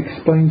mitzvahs he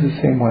explains the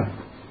same way.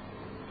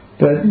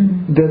 That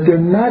they're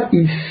not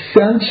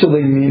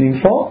essentially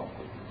meaningful.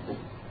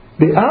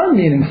 They are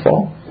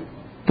meaningful,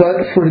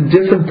 but for a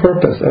different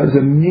purpose, as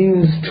a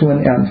means to an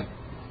end.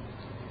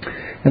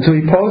 And so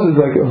he poses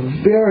like a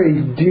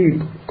very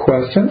deep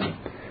question,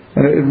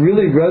 and it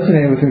really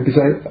resonated with me because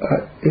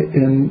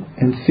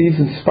in Seeds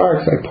and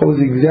Sparks I posed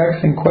the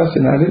exact same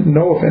question. I didn't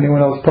know if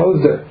anyone else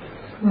posed it.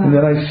 Wow. And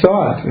then I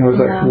saw it, and I was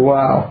like,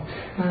 wow.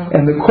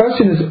 And the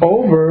question is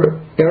over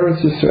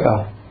Eretz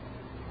Yisrael.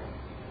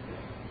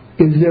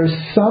 Is there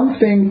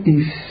something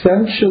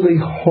essentially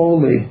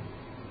holy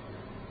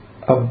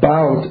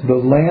about the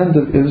land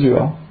of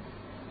Israel,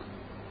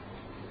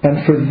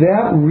 and for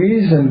that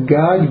reason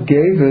God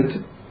gave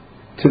it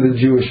to the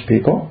Jewish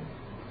people?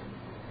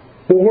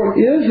 Or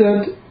is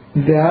it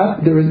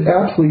that there is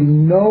absolutely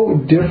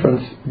no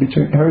difference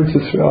between Eretz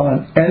Yisrael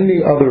and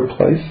any other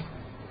place,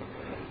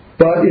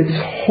 but its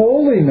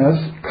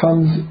holiness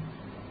comes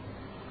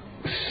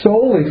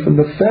solely from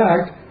the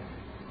fact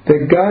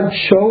that God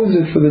chose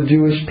it for the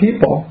Jewish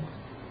people,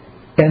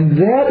 and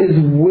that is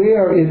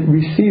where it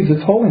receives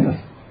its holiness.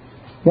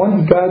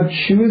 Once God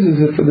chooses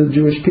it for the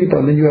Jewish people,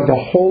 and then you have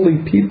a holy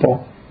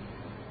people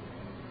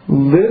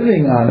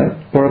living on it,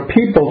 or a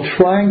people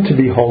trying to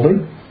be holy,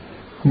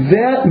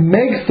 that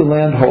makes the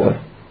land holy.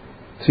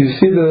 So you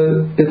see,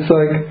 it's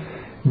like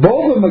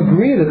both of them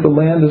agree that the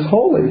land is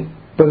holy,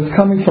 but it's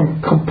coming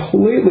from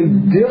completely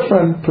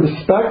different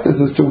perspectives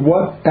as to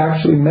what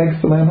actually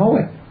makes the land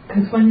holy.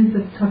 Because one is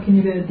talking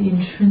about the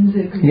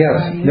intrinsic value.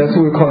 Yes, that's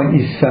what we're calling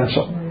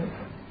essential. Right.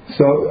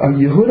 So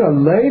Yehuda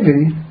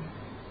Levi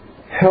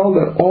held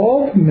that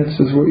all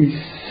mitzvahs were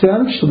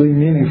essentially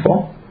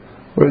meaningful,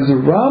 whereas the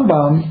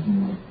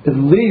Rambam, at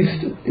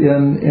least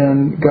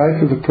in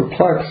Guide to the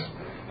Perplex,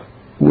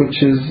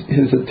 which is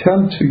his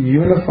attempt to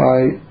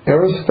unify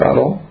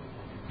Aristotle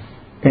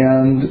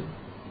and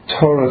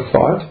Torah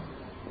thought,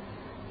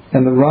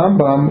 and the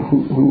Rambam,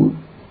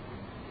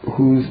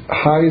 whose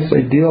highest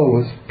ideal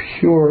was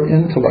pure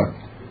intellect.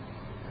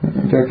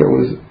 In fact, that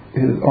was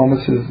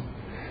almost his.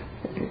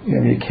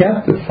 You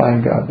can't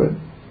define God, but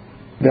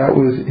that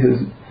was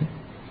his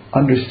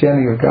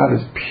understanding of God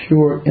as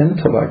pure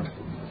intellect.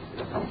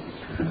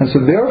 And so,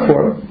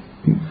 therefore,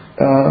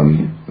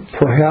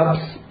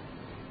 perhaps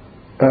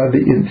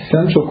the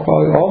essential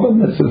quality, all the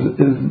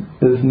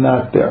mitzvahs, is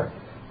not there.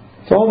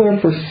 It's all there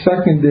for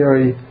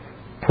secondary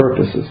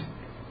purposes.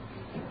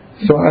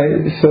 So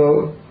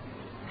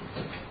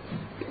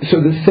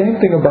the same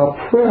thing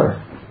about prayer.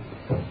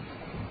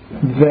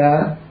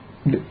 That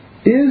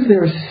is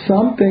there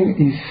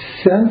something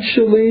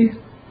essentially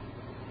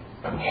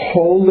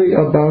holy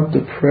about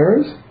the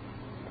prayers,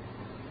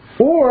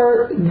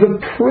 or the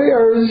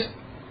prayers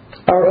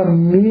are a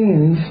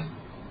means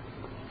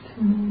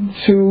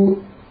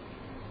to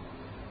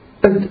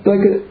a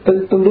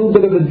little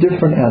bit of a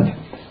different end?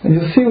 And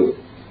you'll see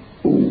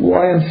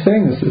why I'm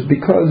saying this is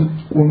because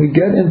when we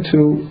get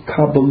into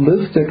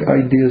Kabbalistic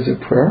ideas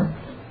of prayer,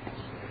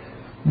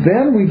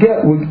 then we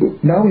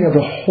have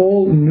a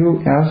whole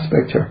new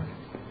aspect here,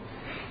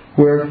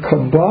 where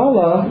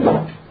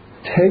Kabbalah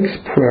takes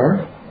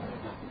prayer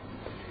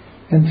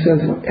and says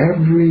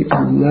every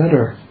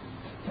letter.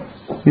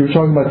 You were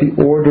talking about the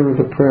order of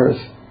the prayers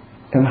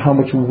and how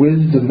much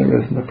wisdom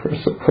there is in the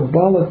prayer. So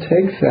Kabbalah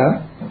takes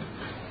that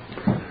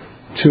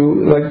to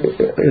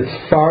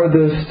its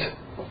farthest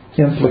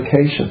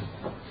implication.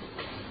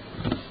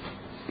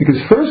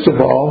 Because first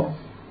of all,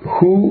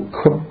 who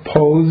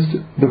composed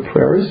the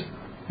prayers?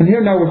 And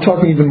here now we're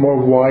talking even more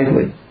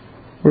widely.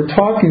 We're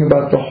talking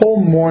about the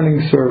whole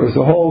morning service,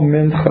 the whole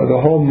mincha, the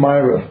whole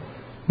ma'ariv,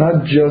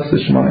 not just the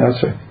Shema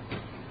Esrei.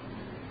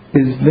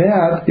 Is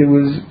that it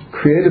was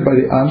created by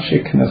the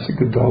Anshe Knesset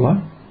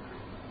Gedola,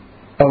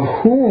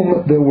 of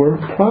whom there were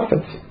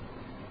prophets.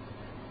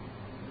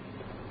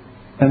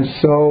 And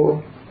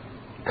so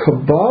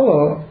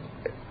Kabbalah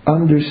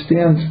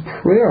understands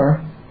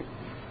prayer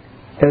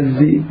as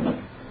the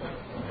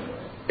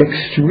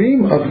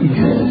extreme of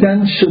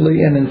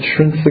essentially and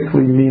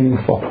intrinsically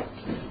meaningful.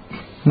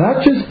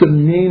 Not just the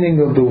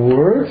meaning of the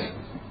words,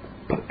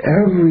 but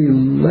every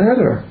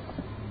letter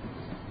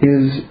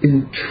is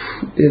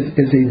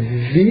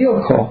a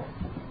vehicle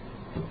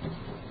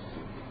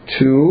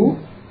to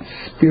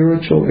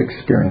spiritual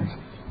experience.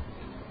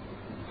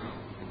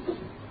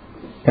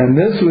 And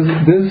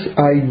this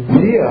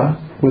idea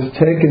was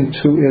taken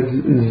to its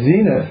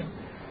zenith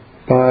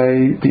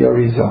by the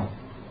Arizal.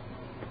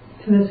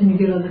 So that's when you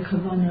get all the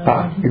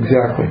kavanah.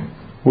 Exactly.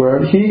 Where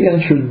he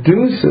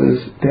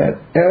introduces that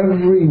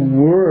every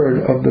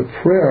word of the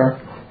prayer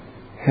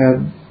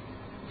had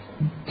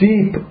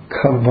deep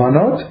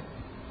kavanot,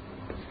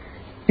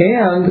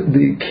 and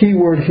the key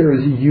word here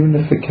is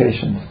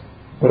unifications,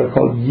 what are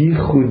called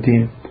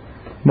yichudim.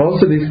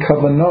 Most of these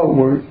kavanot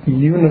were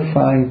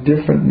unifying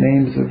different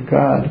names of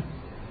God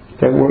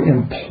that were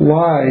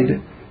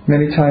implied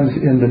many times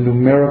in the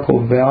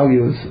numerical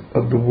values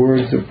of the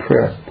words of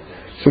prayer.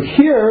 So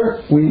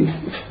here we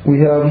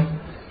have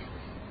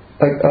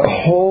like a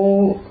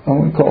whole, I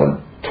wouldn't call it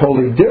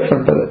totally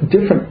different, but a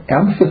different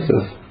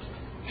emphasis,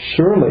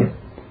 surely,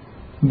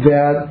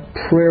 that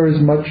prayer is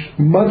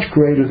much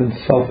greater than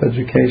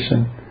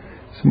self-education.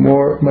 It's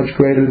much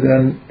greater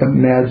than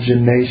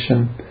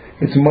imagination.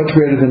 It's much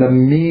greater than a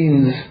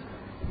means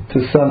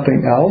to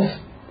something else.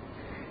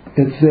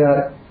 It's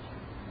that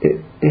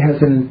it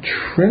has an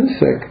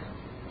intrinsic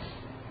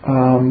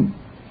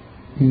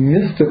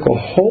mystical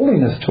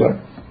holiness to it.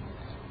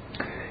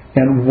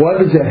 And what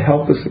does that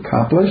help us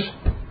accomplish?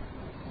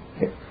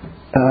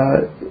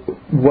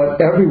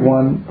 What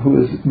everyone who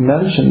has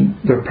mentioned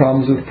their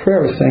problems with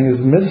prayer is saying is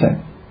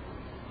missing.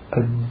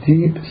 A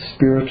deep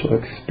spiritual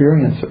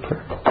experience of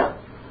prayer.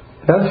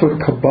 That's what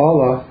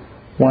Kabbalah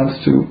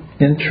wants to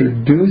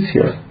introduce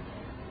here,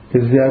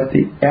 is that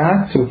the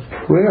act of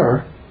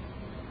prayer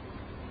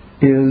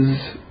is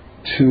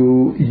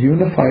to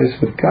unify us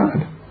with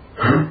God.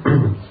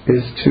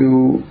 Is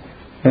to,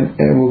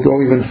 and we'll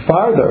go even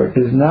farther,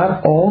 is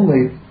not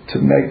only to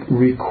make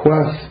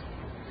requests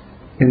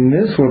in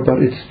this world,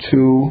 but it's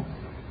to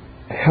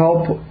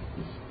help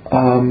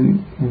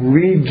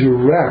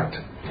redirect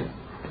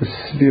the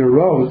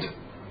sefirot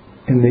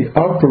in the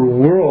upper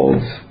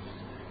worlds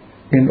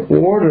in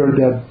order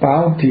that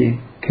bounty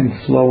can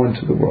flow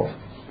into the world.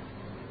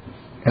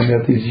 And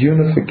that these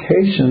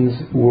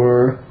unifications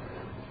were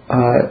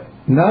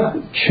not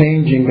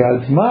changing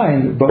God's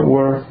mind, but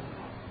were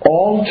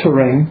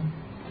altering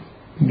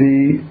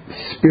the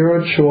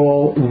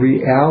spiritual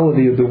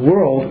reality of the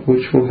world,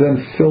 which will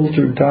then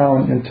filter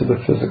down into the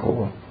physical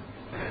world.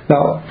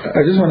 Now,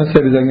 I just want to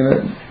say that I'm going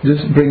to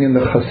just bring in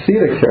the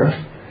Hasidic here,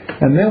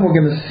 and then we're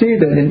going to see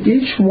that in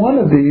each one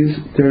of these,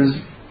 there's,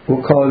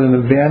 we'll call it an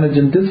advantage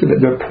and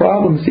disadvantage. There are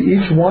problems to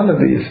each one of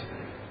these,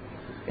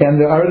 and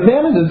there are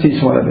advantages to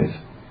each one of these.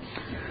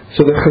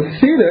 So the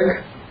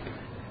Hasidic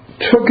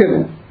took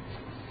it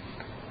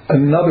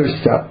another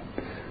step,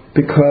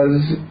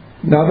 because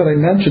now that I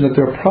mentioned that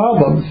there are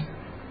problems,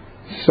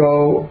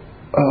 so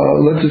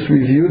let's just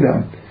review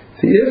them.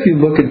 See, if you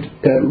look at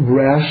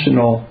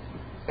rational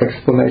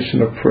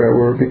explanation of prayer,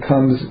 where it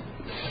becomes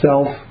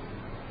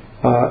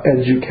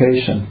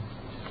self-education,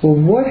 well,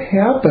 what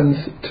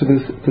happens to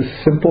this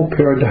simple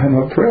paradigm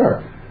of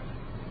prayer?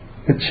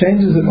 It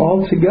changes it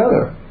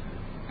altogether.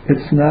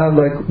 It's not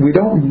like, we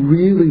don't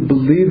really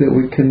believe that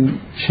we can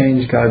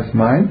change God's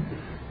mind.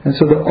 And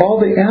so all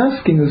the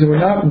asking is, we're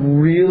not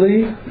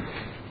really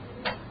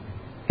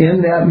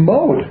in that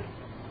mode.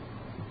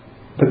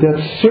 But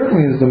that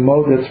certainly is the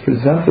mode that's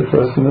presented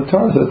for us in the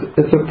Torah. So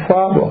it's a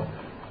problem.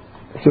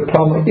 It's a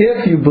problem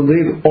if you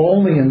believe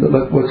only in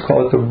what's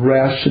called the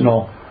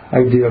rational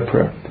idea of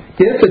prayer.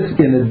 If it's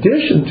in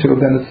addition to,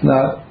 then it's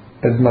not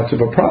as much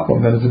of a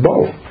problem. Then it's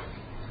both.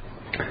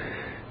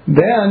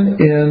 Then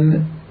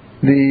in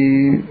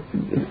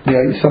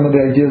some of the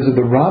ideas of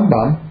the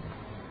Rambam,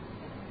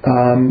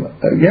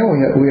 again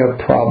we have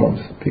problems,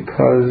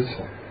 because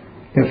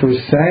if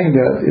we're saying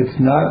that it's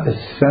not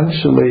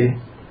essentially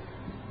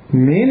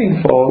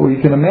meaningful, we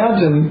can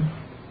imagine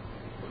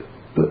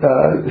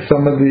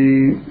some of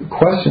the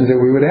questions that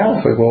we would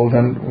ask, like, well,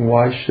 then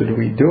why should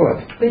we do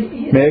it?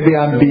 Maybe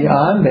I'm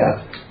beyond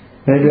that.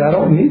 Maybe I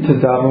don't need to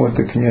daven with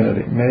the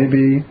community.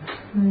 Maybe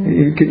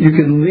it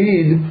could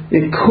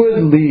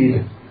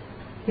lead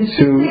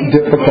to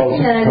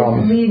difficult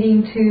problems.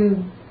 Leading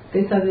to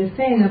this other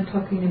thing of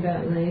talking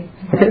about, like...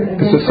 Okay,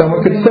 so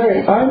someone could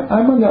say,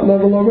 I'm on that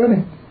level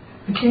already.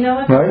 But you know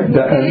what? Right? You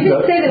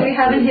just say that we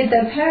haven't hit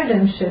that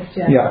paradigm shift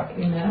yet. Yeah.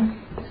 You know?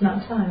 It's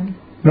not time.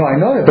 No, I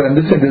know that, but I'm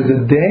just saying there's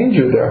a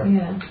danger there.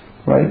 Yeah.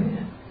 Right?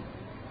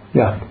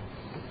 Yeah.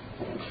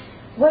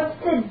 What's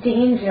the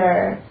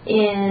danger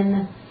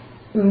in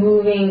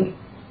moving,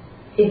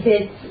 if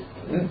it's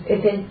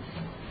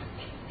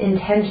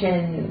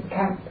intention,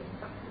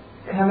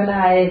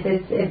 harmonized,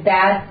 if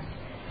that's,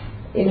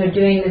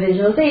 doing the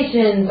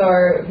visualizations,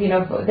 or,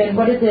 then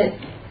what is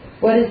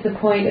the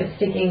point of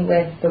sticking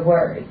with the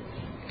words?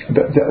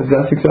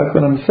 That's exactly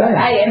what I'm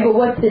saying. But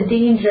what's the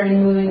danger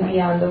in moving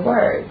beyond the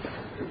words?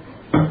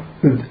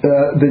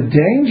 The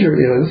danger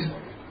is,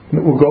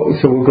 we'll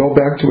go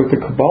back to what the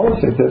Kabbalah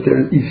says, that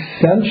they're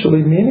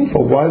essentially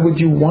meaningful. Why would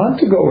you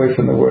want to go away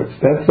from the words?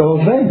 That's the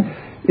whole thing.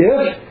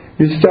 If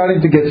you're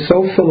starting to get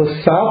so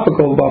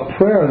philosophical about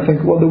prayer and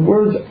think, well, the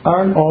words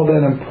aren't all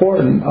that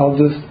important, I'll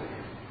just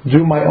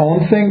do my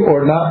own thing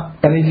or not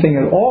anything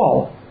at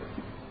all,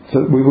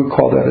 so we would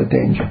call that a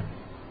danger.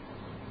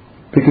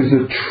 Because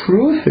the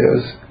truth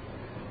is,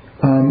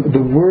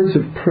 the words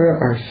of prayer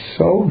are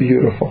so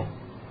beautiful.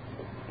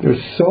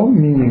 They're so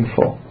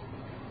meaningful.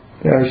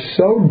 They are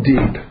so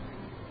deep.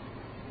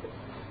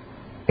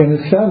 In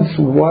a sense,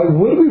 why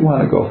would we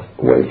want to go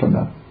away from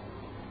them?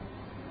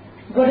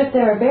 What if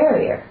they're a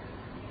barrier?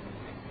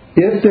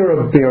 If they're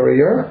a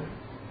barrier,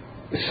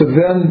 So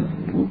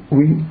then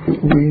we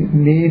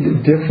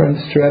need different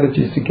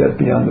strategies to get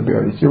beyond the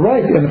barriers. You're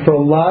right, and for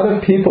a lot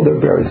of people there are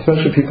barriers,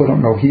 especially people who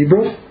don't know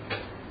Hebrew,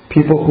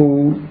 people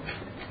who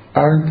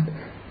aren't,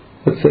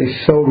 let's say,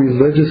 so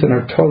religious and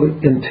are totally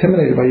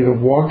intimidated by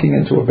even walking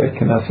into a Beit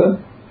Knesset.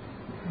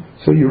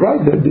 So you're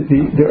right,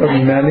 there are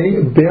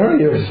many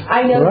barriers.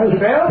 I know right.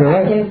 Hebrew,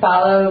 I can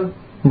follow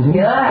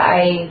Tefillah,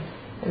 I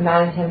am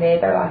not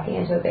intimidated by walking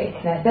into a Beit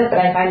Knesset, but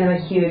I find them a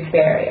huge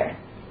barrier,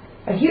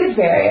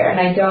 and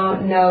I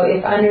don't know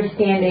if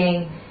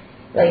understanding,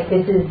 like,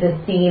 this is the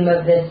theme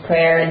of this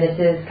prayer, and this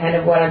is kind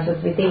of what I'm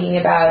supposed to be thinking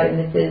about, and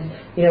this is,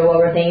 what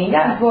we're thanking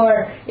God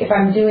for, if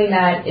I'm doing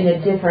that in a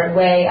different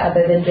way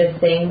other than just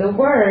saying the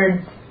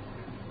words,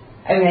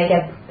 I mean, I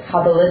guess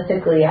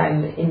Kabbalistically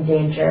I'm in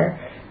danger,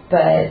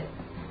 but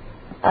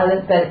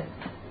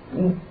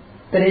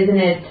isn't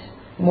it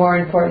more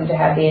important to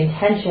have the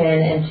intention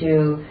and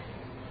to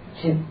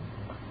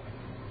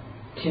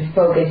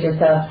focus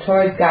yourself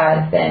towards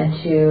God than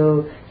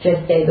to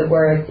just say the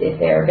words if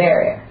they're a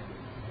barrier?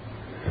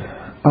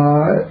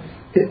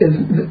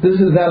 This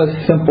is not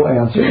a simple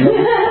answer.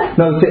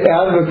 No, to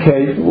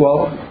advocate,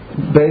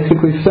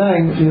 basically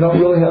saying you don't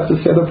really have to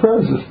say the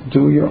prayers, just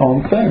do your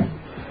own thing.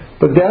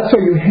 But that's why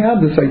you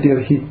have this idea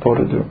of hitpo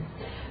to do.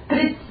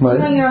 But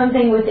it's doing your own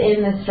thing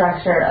within the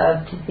structure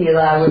of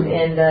tefillah,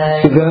 within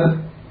the... So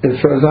then, as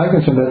far as I'm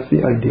concerned, that's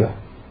the idea.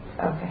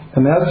 Okay.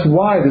 And that's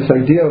why this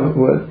idea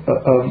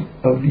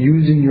of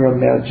using your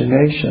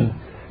imagination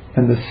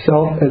and the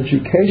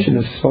self-education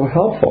is so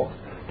helpful.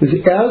 Because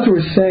as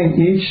we're saying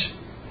each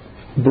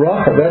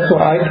bracha, that's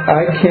why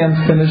I can't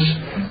finish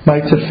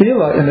my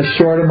tefillah in a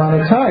short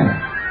amount of time.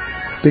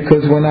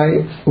 Because when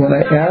I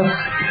ask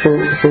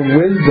for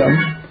wisdom,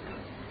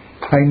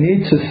 I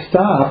need to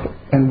stop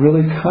and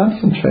really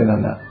concentrate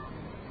on that.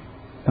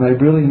 And I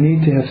really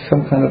need to have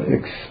some kind of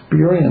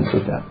experience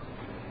with that.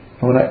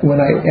 And when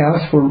I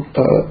ask for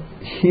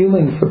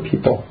healing for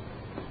people,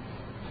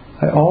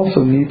 I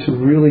also need to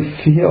really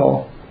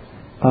feel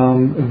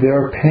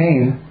their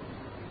pain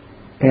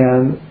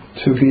and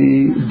to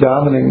be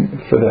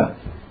davening for that.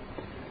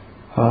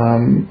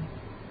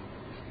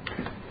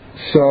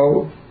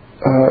 So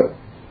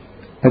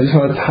I just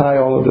want to tie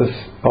all this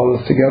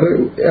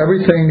together.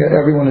 Everything that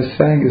everyone is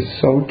saying is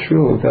so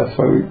true. That's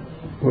why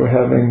we're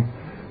having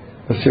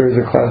a series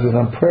of classes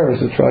on prayers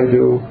to try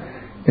to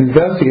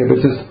investigate.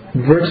 It's just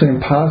virtually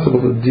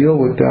impossible to deal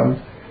with them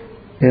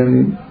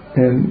in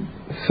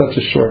such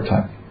a short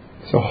time.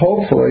 So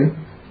hopefully,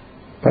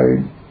 by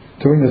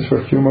doing this for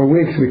a few more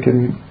weeks, we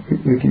can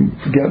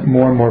get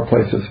more and more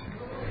places.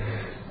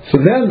 So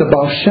then the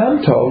Baal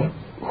Shem Tov,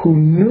 who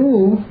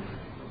knew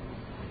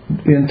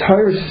the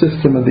entire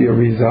system of the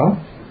Arizal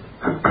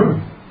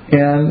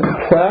and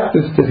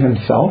practiced it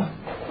himself,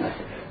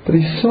 but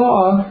he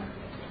saw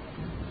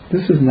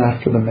this is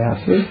not for the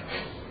masses.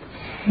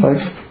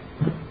 Like,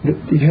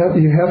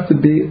 you have to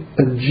be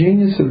a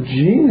genius of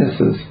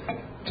geniuses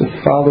to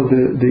follow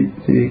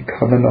the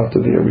kavanot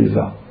of the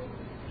Arizal.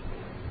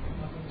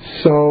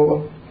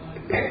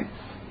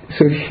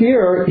 So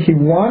here he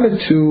wanted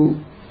to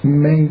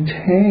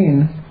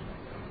maintain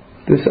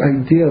this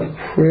idea of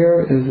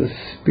prayer as a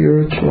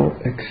spiritual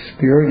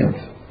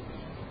experience.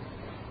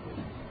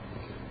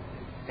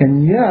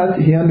 And yet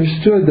he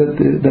understood that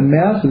the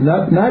masses,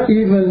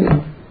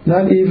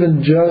 not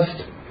even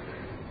just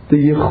the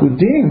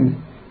Yehudim,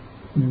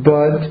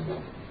 but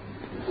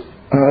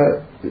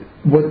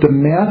what the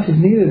masses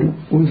needed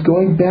was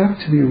going back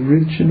to the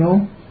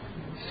original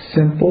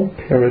simple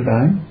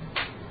paradigm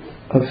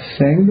of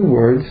saying the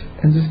words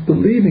and just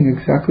believing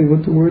exactly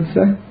what the words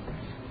say.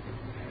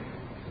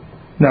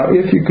 Now,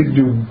 if you could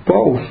do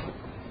both,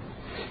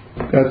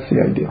 that's the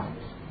ideal.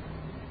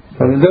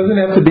 But it doesn't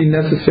have to be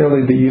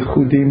necessarily the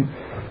Yehudim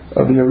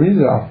of the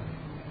Arizal.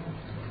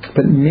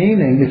 But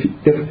meaning,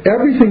 if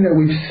everything that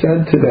we've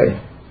said today,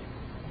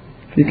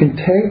 if you can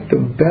take the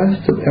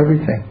best of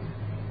everything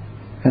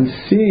and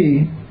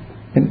see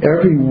in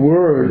every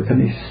word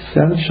an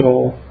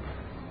essential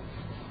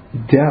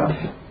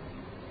depth,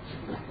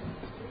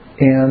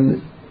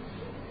 and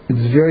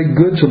it's very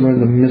good to learn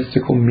the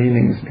mystical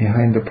meanings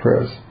behind the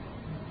prayers.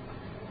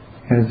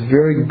 And it's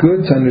very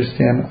good to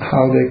understand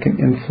how they can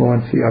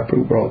influence the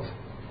upper world.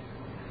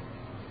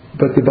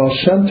 But the Baal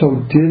Shem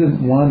Tov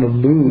didn't want to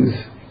lose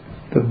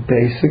the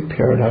basic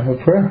paradigm of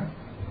prayer.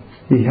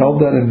 He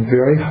held that in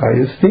very high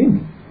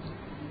esteem.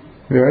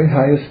 Very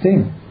high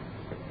esteem.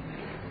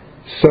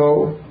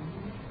 So,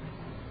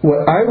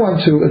 what I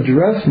want to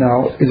address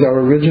now is our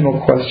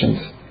original questions.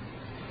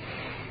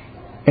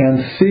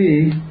 And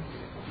see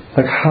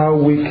how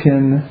we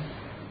can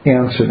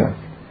answer them.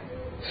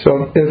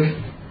 So if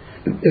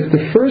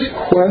the first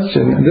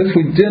question, and this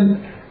we didn't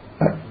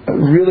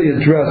really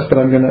address, but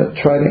I'm going to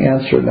try to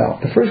answer it now.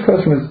 The first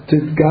question was,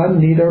 did God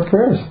need our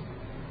prayers?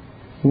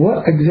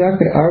 What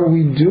exactly are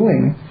we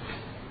doing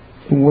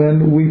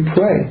when we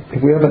pray?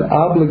 If we have an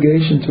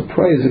obligation to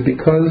pray, is it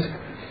because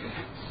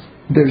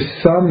there's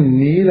some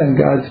need on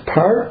God's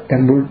part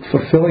and we're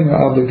fulfilling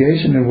our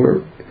obligation and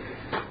we're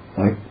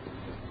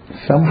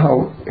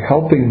somehow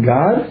helping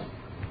God.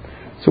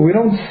 So we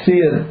don't see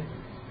it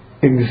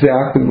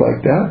exactly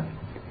like that.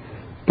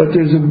 But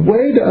there's a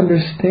way to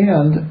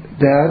understand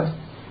that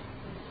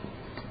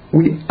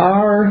we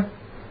are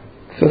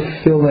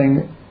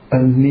fulfilling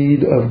a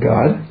need of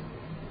God,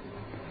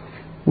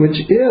 which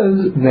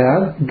is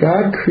that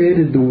God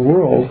created the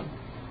world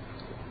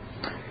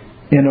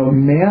in a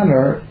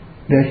manner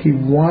that He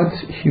wants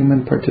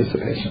human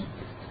participation.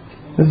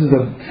 This is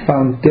a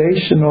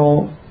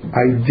foundational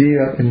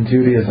idea in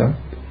Judaism.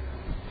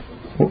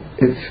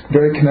 It's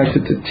very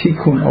connected to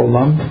Tikkun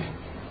Olam,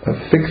 of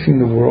fixing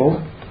the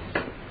world.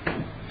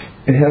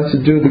 It has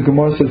to do, the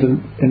Gemara says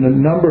in a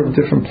number of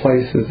different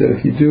places, that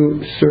if you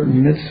do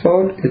certain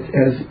mitzvot, it's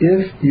as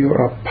if you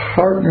are a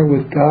partner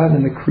with God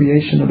in the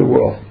creation of the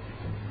world.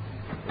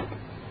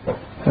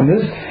 And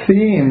this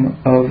theme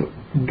of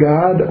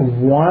God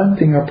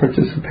wanting our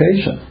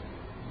participation,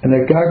 and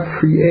that God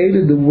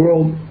created the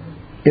world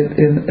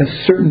in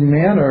a certain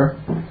manner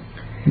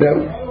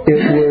that it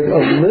would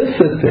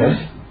elicit this.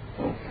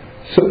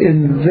 So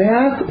in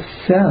that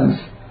sense,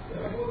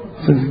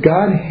 since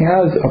God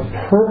has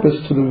a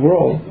purpose to the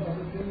world,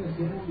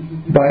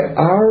 by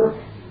our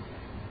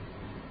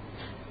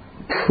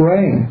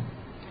praying,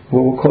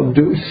 what we'll call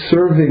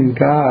serving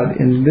God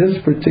in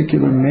this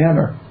particular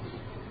manner,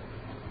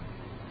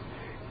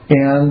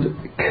 and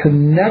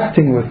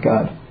connecting with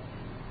God,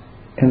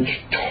 and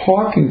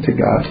talking to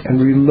God,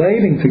 and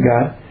relating to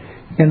God,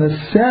 in a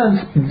sense,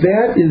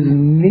 that is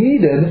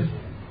needed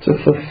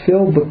to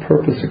fulfill the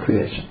purpose of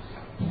creation.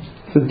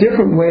 It's a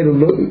different way to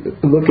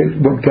look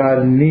at what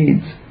God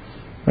needs.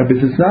 Right?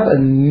 Because it's not a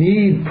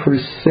need per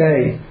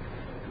se.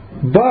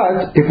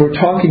 But if we're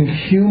talking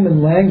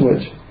human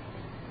language,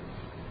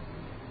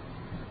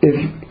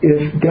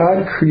 if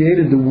God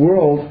created the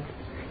world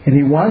and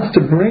He wants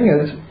to bring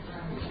it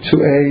to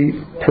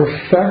a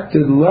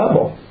perfected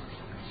level,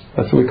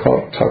 that's what we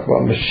talk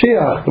about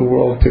Mashiach, the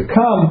world to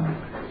come,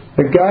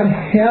 that God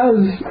has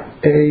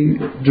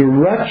a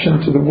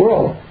direction to the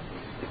world.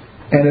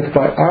 And if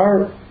by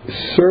our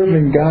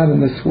serving God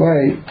in this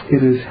way,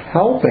 it is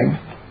helping,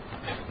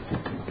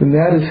 then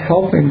that is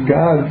helping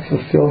God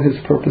fulfill His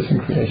purpose in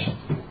creation.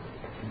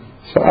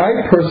 So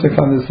I personally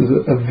found this is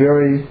a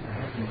very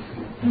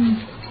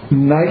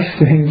nice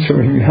thing to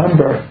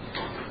remember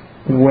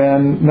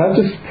when, not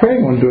just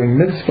praying, when doing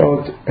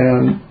mitzvot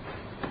and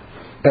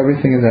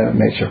everything in that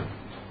nature.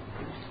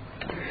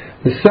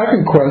 The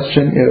second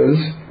question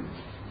is,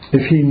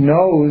 if He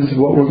knows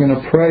what we're going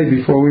to pray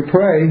before we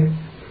pray,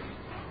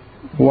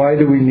 why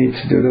do we need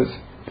to do this?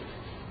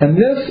 And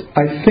this,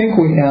 I think,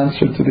 we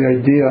answered to the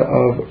idea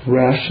of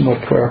rational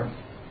prayer.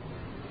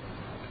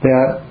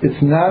 That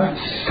it's not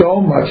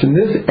so much, in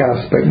this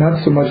aspect,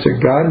 not so much that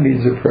God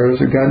needs the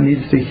prayers or God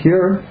needs to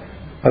hear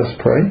us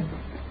pray,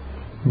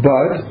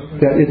 but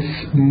that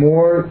it's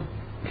more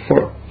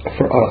for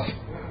us.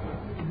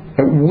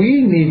 That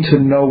we need to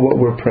know what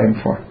we're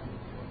praying for.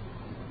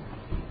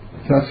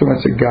 It's not so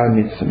much that God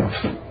needs to know.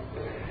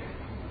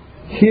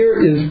 Here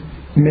is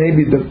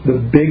maybe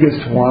the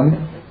biggest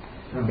one,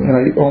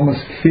 and I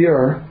almost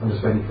fear... I'm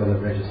just waiting for the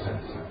register.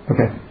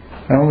 Okay.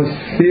 I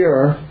almost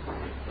fear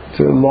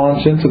to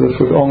launch into this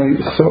with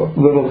only so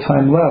little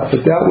time left,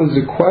 but that was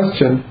the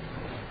question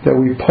that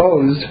we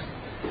posed: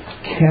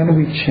 can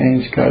we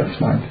change God's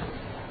mind?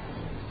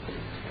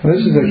 And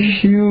this is a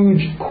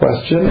huge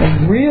question,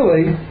 and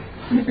really,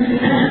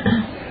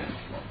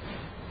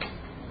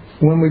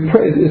 when we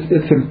pray,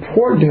 it's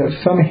important to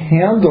have some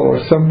handle or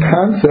some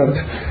concept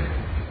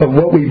of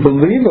what we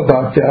believe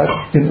about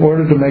that in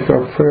order to make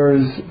our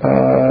prayers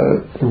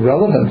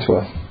relevant to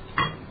us.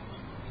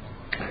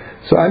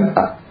 So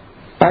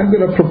I'm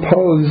going to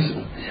propose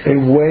a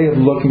way of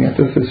looking at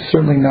this. It's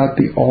certainly not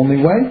the only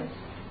way.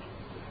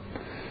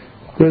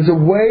 There's a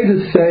way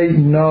to say,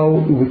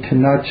 no, we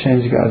cannot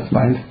change God's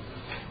mind.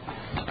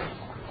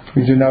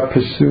 We do not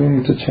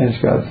presume to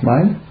change God's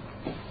mind.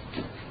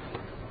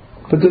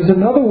 But there's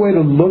another way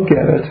to look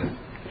at it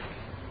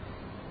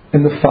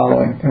in the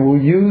following, and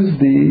we'll use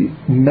the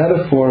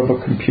metaphor of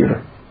a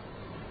computer.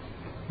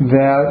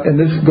 And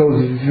this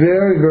goes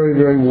very, very,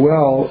 very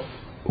well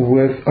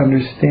with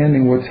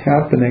understanding what's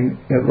happening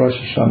at Rosh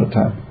Hashanah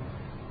time.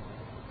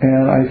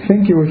 And I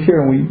think you were here,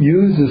 and we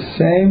use the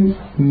same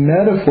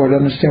metaphor to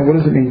understand what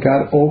does it mean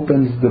God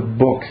opens the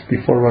books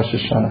before Rosh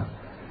Hashanah,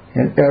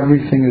 and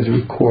everything is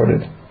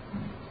recorded.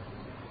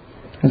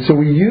 And so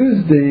we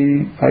use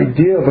the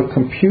idea of a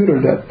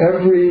computer that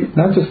every,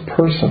 not just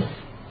person,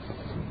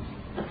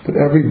 but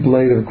every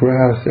blade of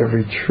grass,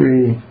 every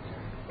tree,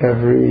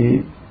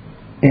 every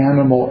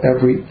animal,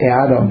 every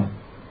atom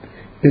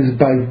is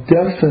by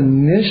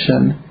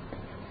definition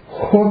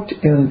hooked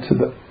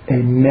into a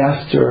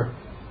master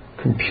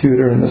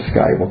computer in the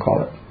sky, we'll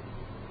call it.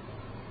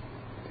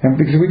 And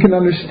because we can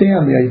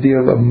understand the idea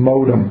of a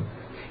modem,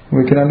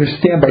 we can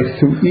understand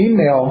through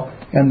email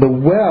and the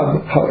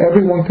web how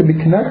everyone can be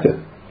connected.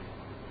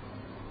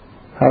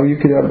 How you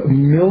could have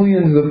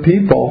millions of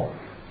people,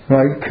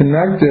 right,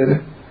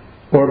 connected.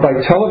 Or by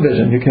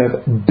television, you can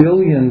have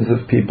billions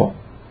of people.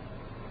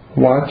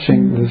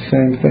 watching the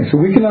same thing. So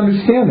we can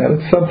understand that.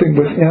 It's something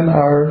within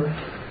our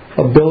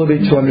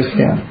ability to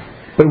understand.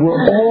 But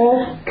we're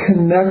all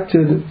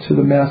connected to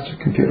the master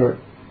computer.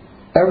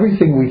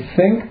 Everything we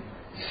think,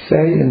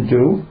 say, and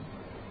do,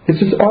 it's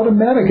just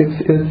automatic.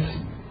 It's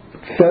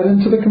fed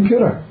into the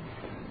computer.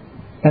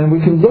 And we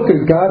can look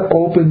at God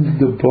opens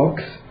the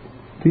books.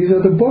 These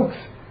are the books.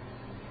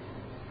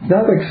 It's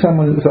not like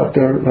someone is up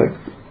there like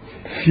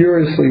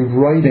furiously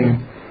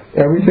writing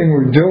everything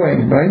we're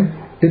doing,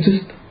 right?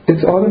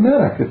 It's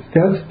automatic.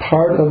 That's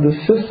part of the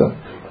system.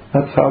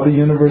 That's how the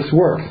universe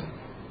works.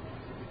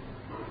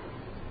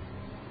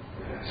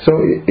 So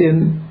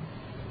in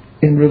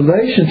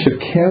relationship,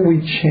 can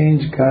we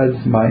change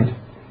God's mind?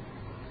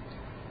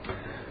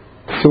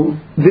 So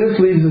this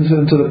leads us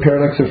into the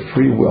paradox of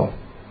free will.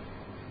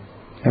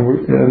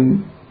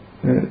 And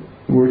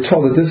we're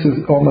told that this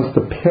is almost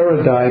the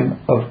paradigm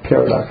of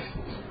paradox.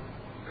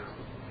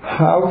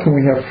 How can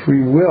we have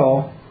free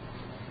will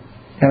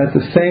and at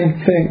the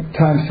same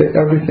time say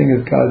everything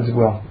is God's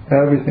will?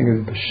 Everything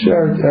is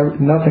b'sher,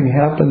 nothing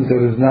happens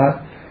that is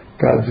not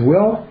God's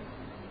will.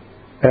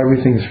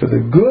 Everything is for the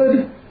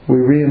good. We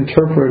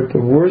reinterpret the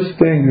worst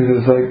things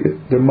as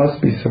like there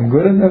must be some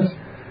good in this.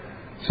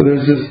 So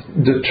there's this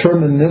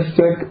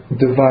deterministic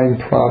divine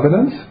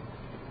providence,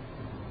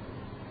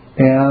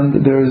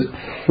 and there's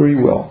free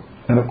will.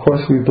 And of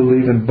course we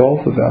believe in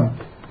both of them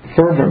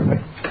fervently.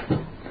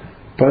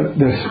 But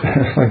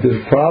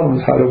there's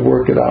problems how to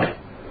work it out.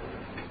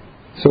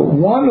 So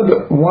one of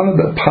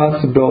the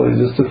possibilities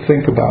just to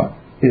think about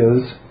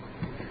is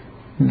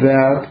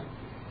that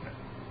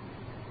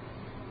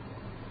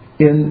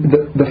in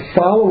the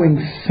following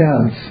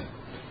sense,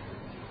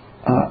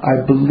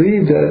 I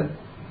believe that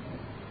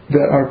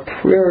our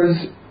prayers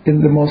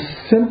in the most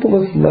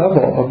simplest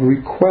level of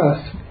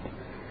request,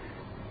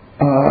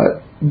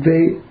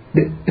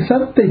 it's not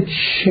that they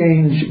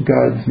change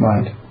God's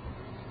mind,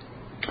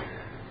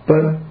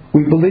 but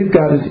we believe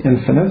God is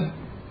infinite.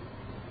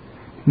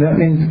 And that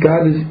means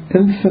God is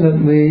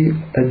infinitely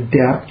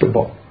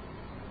adaptable.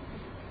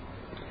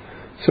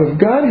 So if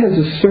God has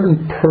a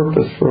certain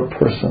purpose for a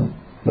person,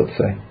 let's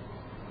say,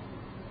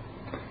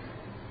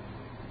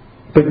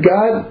 but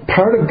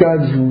part of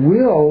God's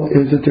will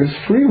is that there's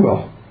free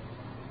will.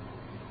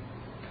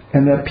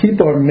 And that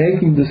people are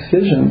making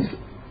decisions,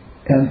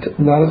 and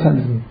a lot of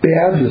times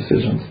bad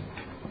decisions.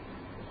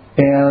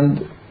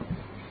 And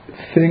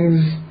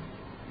things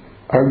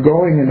are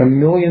going in a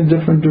million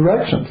different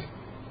directions.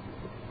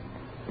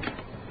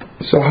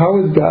 So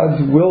how is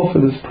God's will for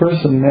this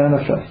person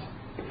manifest?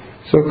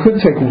 So it could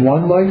take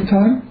one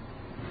lifetime,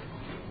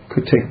 it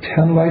could take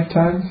 10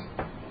 lifetimes,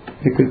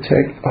 it could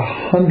take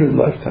 100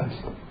 lifetimes.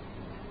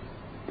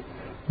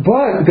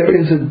 But there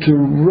is a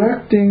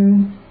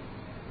directing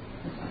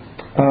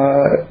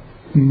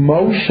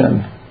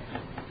motion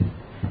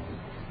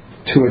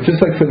to it,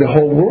 just like for the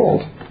whole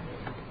world.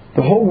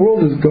 The whole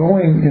world is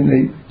going in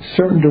a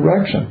certain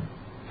direction.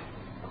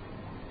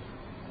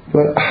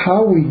 But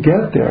how we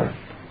get there,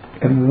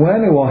 and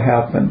when it will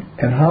happen,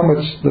 and how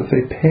much, let's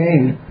say,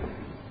 pain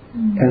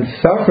and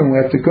suffering we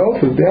have to go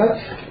through,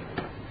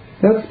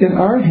 that's in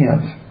our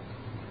hands.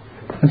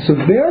 And so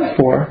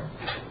therefore,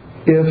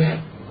 if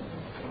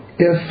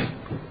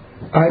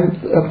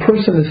a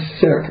person is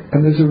sick,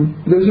 and there's a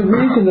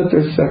reason that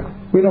they're sick,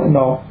 we don't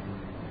know,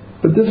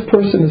 but this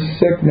person is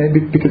sick maybe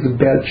because of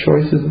bad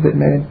choices that they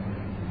made,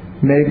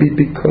 maybe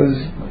because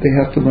they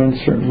have to learn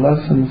certain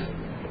lessons,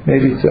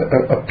 maybe it's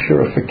a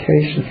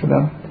purification for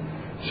them.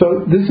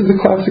 So this is a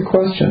classic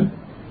question: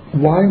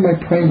 why am I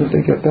praying that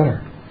they get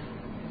better?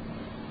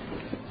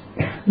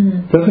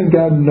 Doesn't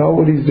God know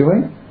what He's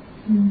doing?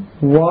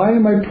 Why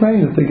am I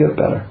praying that they get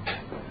better?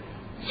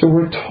 So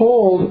we're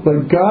told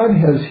that God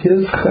has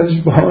His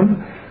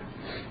cheshbon,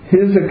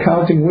 His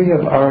accounting, we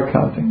have our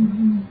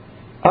accounting.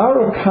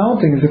 Our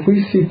accounting is if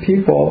we see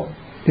people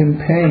in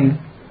pain,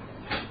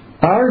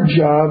 our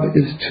job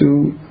is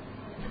to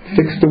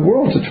fix the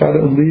world, to try to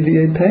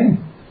alleviate pain.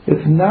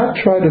 It's not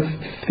try to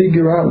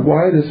figure out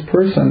why this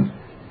person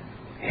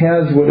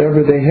has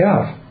whatever they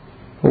have,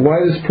 or why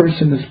this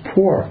person is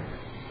poor.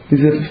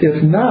 Because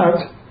if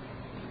not,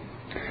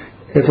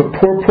 if a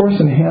poor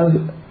person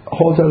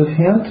holds out his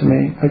hand to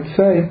me, I'd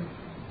say,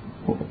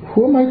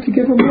 who am I to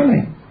give him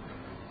money?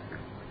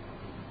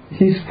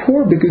 He's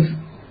poor because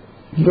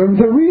there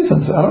are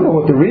reasons. I don't know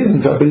what the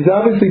reasons are, but he's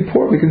obviously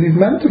poor because he's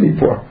meant to be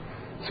poor.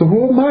 So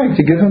who am I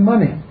to give him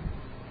money?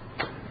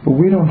 But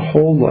we don't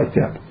hold like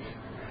that.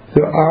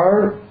 There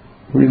are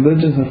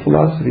religions and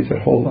philosophies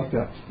that hold like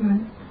that.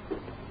 Right.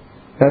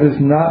 That is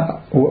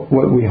not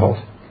what we hold.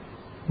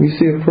 We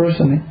see a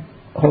person,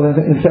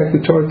 in fact the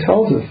Torah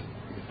tells us,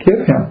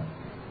 give him.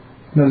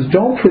 Now,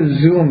 don't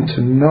presume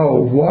to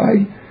know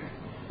why.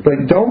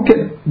 Like,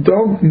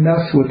 don't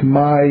mess with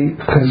my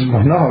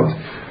cheshbonot,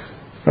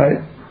 right?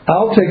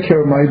 I'll take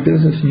care of my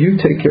business, you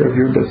take care of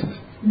your business.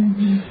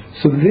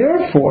 So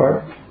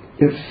therefore,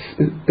 if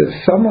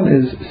someone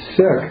is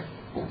sick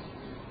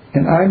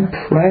and I'm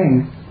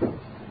praying,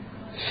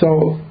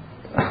 so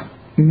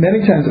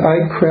many times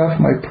I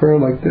craft my prayer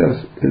like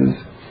this: is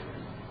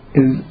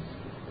is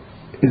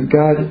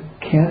God,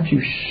 can't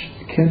you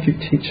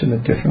teach him a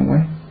different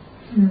way?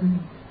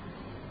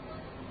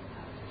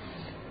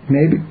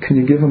 Maybe, can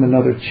you give them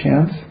another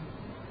chance?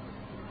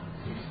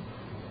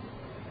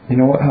 You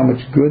know how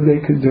much good they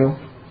could do?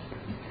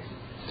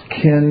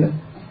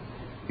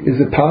 Is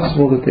it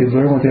possible that they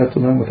learn what they have to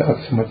learn without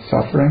so much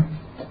suffering?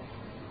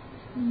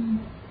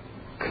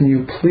 Can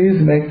you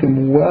please make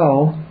them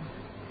well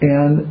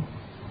and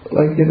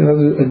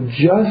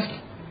adjust,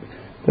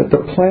 that the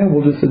plan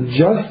will just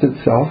adjust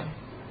itself,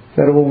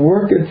 that it will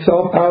work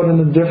itself out in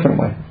a different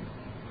way.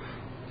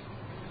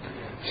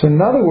 So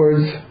in other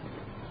words,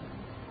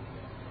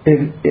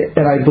 and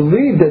I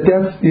believe that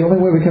that's the only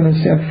way we can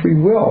understand free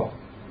will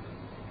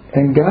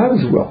and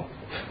God's will.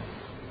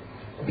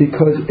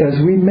 Because as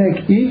we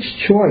make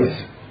each choice,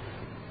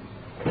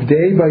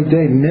 day by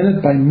day,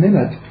 minute by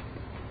minute,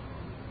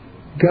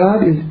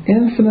 God is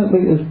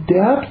infinitely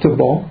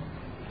adaptable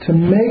to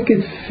make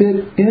it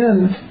fit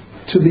in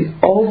to the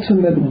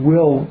ultimate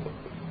will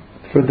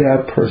for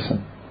that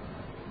person.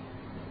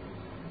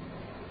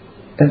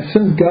 And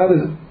since God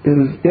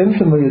is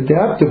infinitely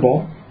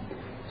adaptable,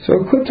 so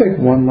it could take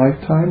 1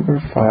 lifetime or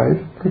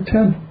 5 or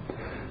 10.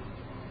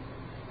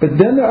 But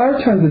then there are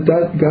times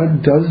that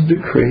God does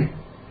decree,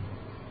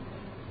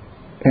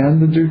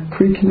 and the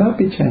decree cannot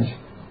be changed.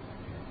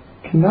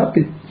 Cannot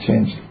be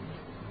changed.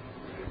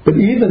 But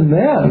even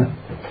then,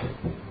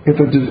 if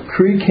a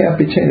decree can't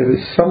be changed,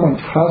 if someone,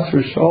 chas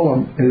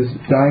v'sholom, is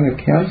dying of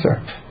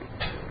cancer,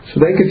 so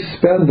they could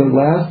spend the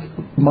last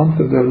month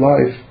of their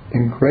life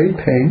in great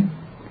pain,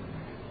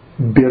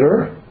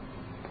 bitter,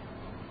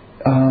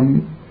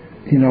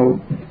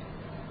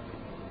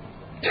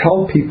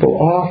 tell people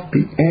off,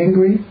 be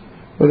angry,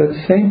 or that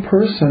same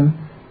person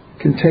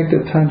can take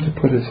the time to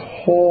put his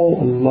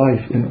whole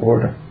life in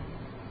order.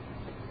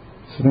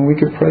 So then we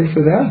could pray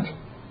for that.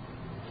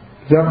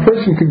 That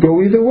person could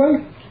go either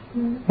way,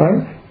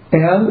 right?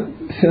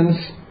 And since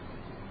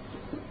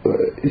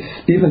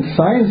even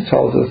science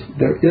tells us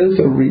there is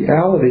a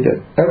reality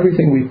that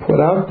everything we put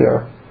out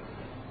there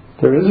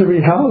is a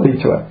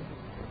reality to it.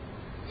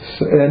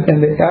 So,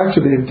 and they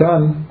actually have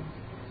done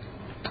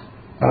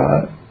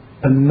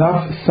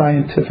enough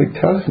scientific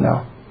tests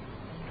now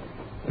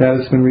that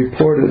it's been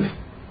reported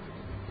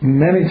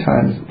many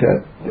times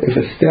that they've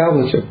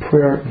established that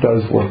prayer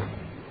does work.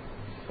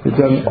 They've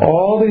done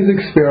all these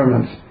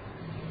experiments.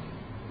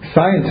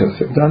 Scientists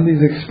have done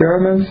these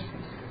experiments.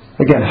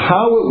 Again,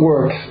 how it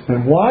works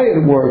and why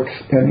it works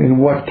and in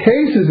what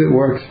cases it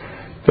works,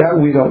 that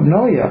we don't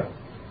know yet.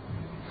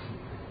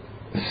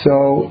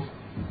 So,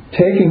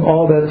 taking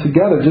all that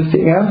together, just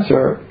to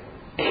answer,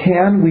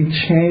 can we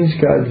change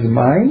God's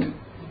mind?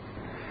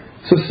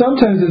 So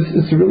sometimes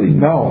it's really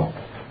no.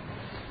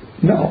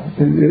 No.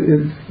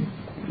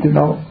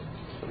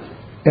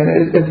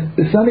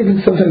 It's not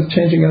even sometimes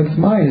changing God's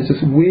mind. It's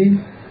just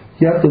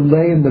you have to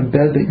lay in the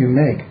bed that you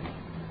make.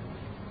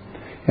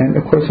 And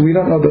of course we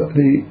don't know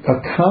the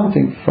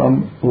accounting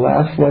from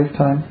last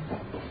lifetime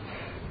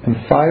and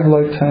 5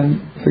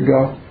 lifetimes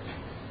ago.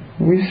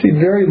 We see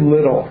very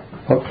little.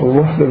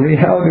 The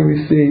reality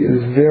we see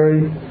is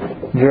very,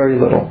 very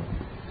little.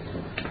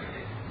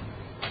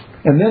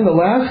 And then the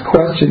last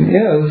question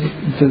is,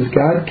 does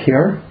God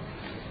care?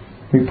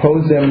 We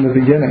posed that in the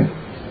beginning.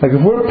 Like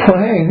if we're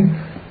praying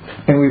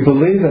and we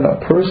believe in a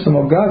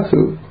personal God,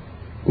 so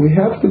we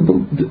have to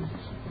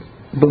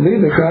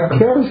believe that God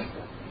cares.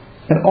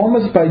 And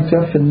almost by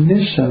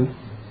definition,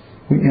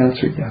 we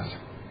answer yes.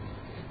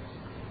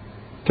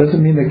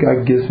 Doesn't mean that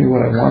God gives me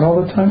what I want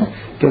all the time.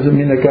 Doesn't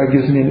mean that God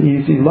gives me an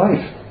easy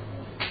life.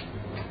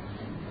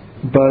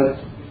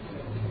 But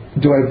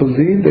do I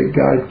believe that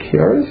God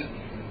cares?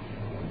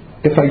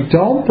 If I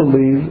don't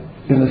believe,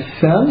 in a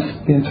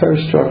sense, the entire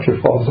structure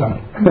falls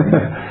down.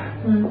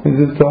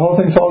 The whole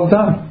thing falls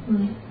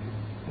down.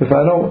 If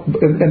I don't,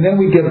 and then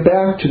we get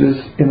back to this,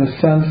 in a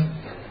sense,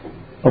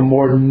 a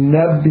more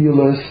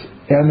nebulous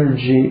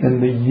energy in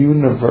the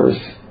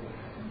universe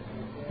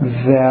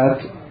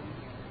that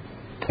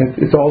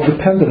it's all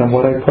dependent on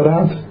what I put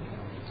out,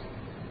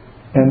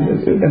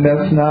 and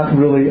that's not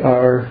really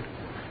our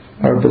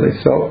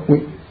belief. So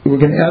we're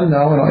going to end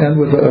now, and I'll end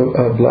with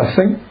a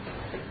blessing.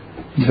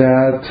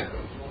 That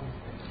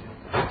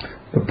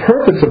the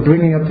purpose of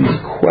bringing up these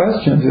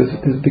questions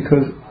is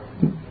because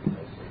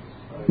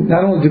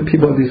not only do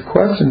people have these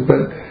questions, but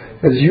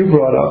as you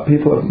brought up,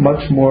 people have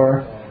much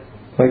more,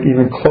 like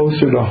even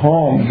closer to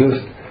home,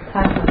 just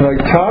like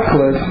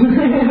talkless,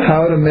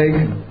 how to make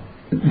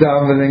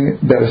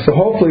davening better. So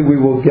hopefully we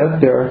will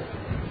get there,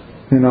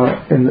 in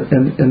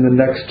the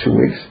next 2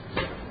 weeks.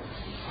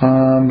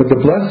 But the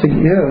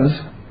blessing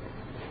is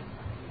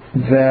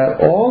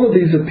that all of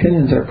these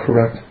opinions are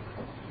correct.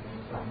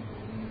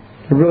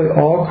 They're really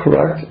all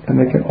correct, and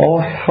they can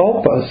all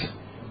help us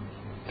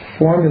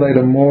formulate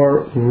a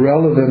more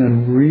relevant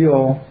and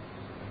real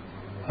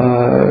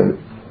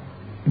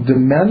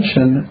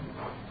dimension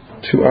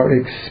to our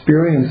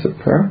experience of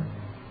prayer.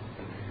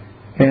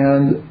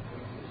 And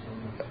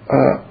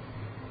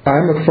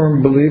I'm a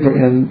firm believer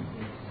in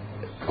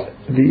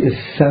the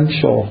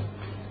essential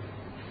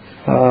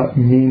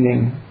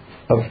meaning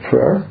of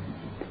prayer.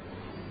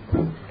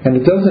 And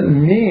it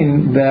doesn't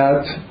mean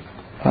that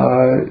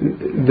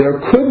there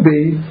could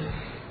be,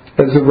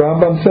 as the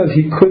Rambam says,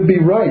 he could be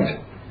right.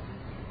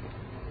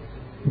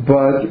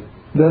 But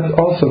that's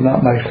also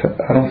not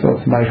I don't feel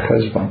it's my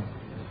cheshbon.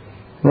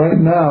 Right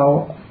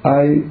now,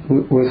 I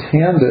was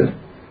handed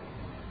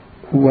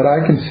what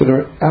I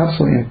consider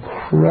absolutely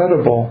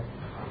incredible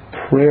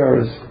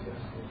prayers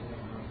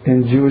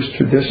in Jewish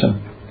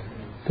tradition.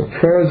 The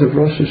prayers of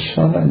Rosh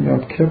Hashanah and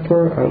Yom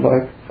Kippur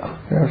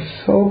they are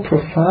so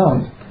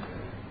profound.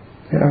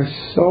 They are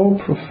so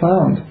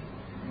profound.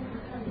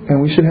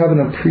 And we should have an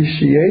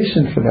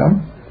appreciation for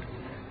them.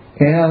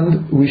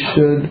 And we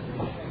should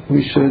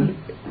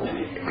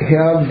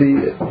have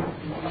the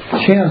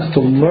chance to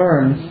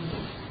learn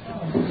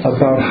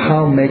about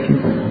how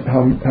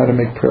to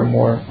make prayer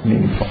more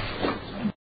meaningful.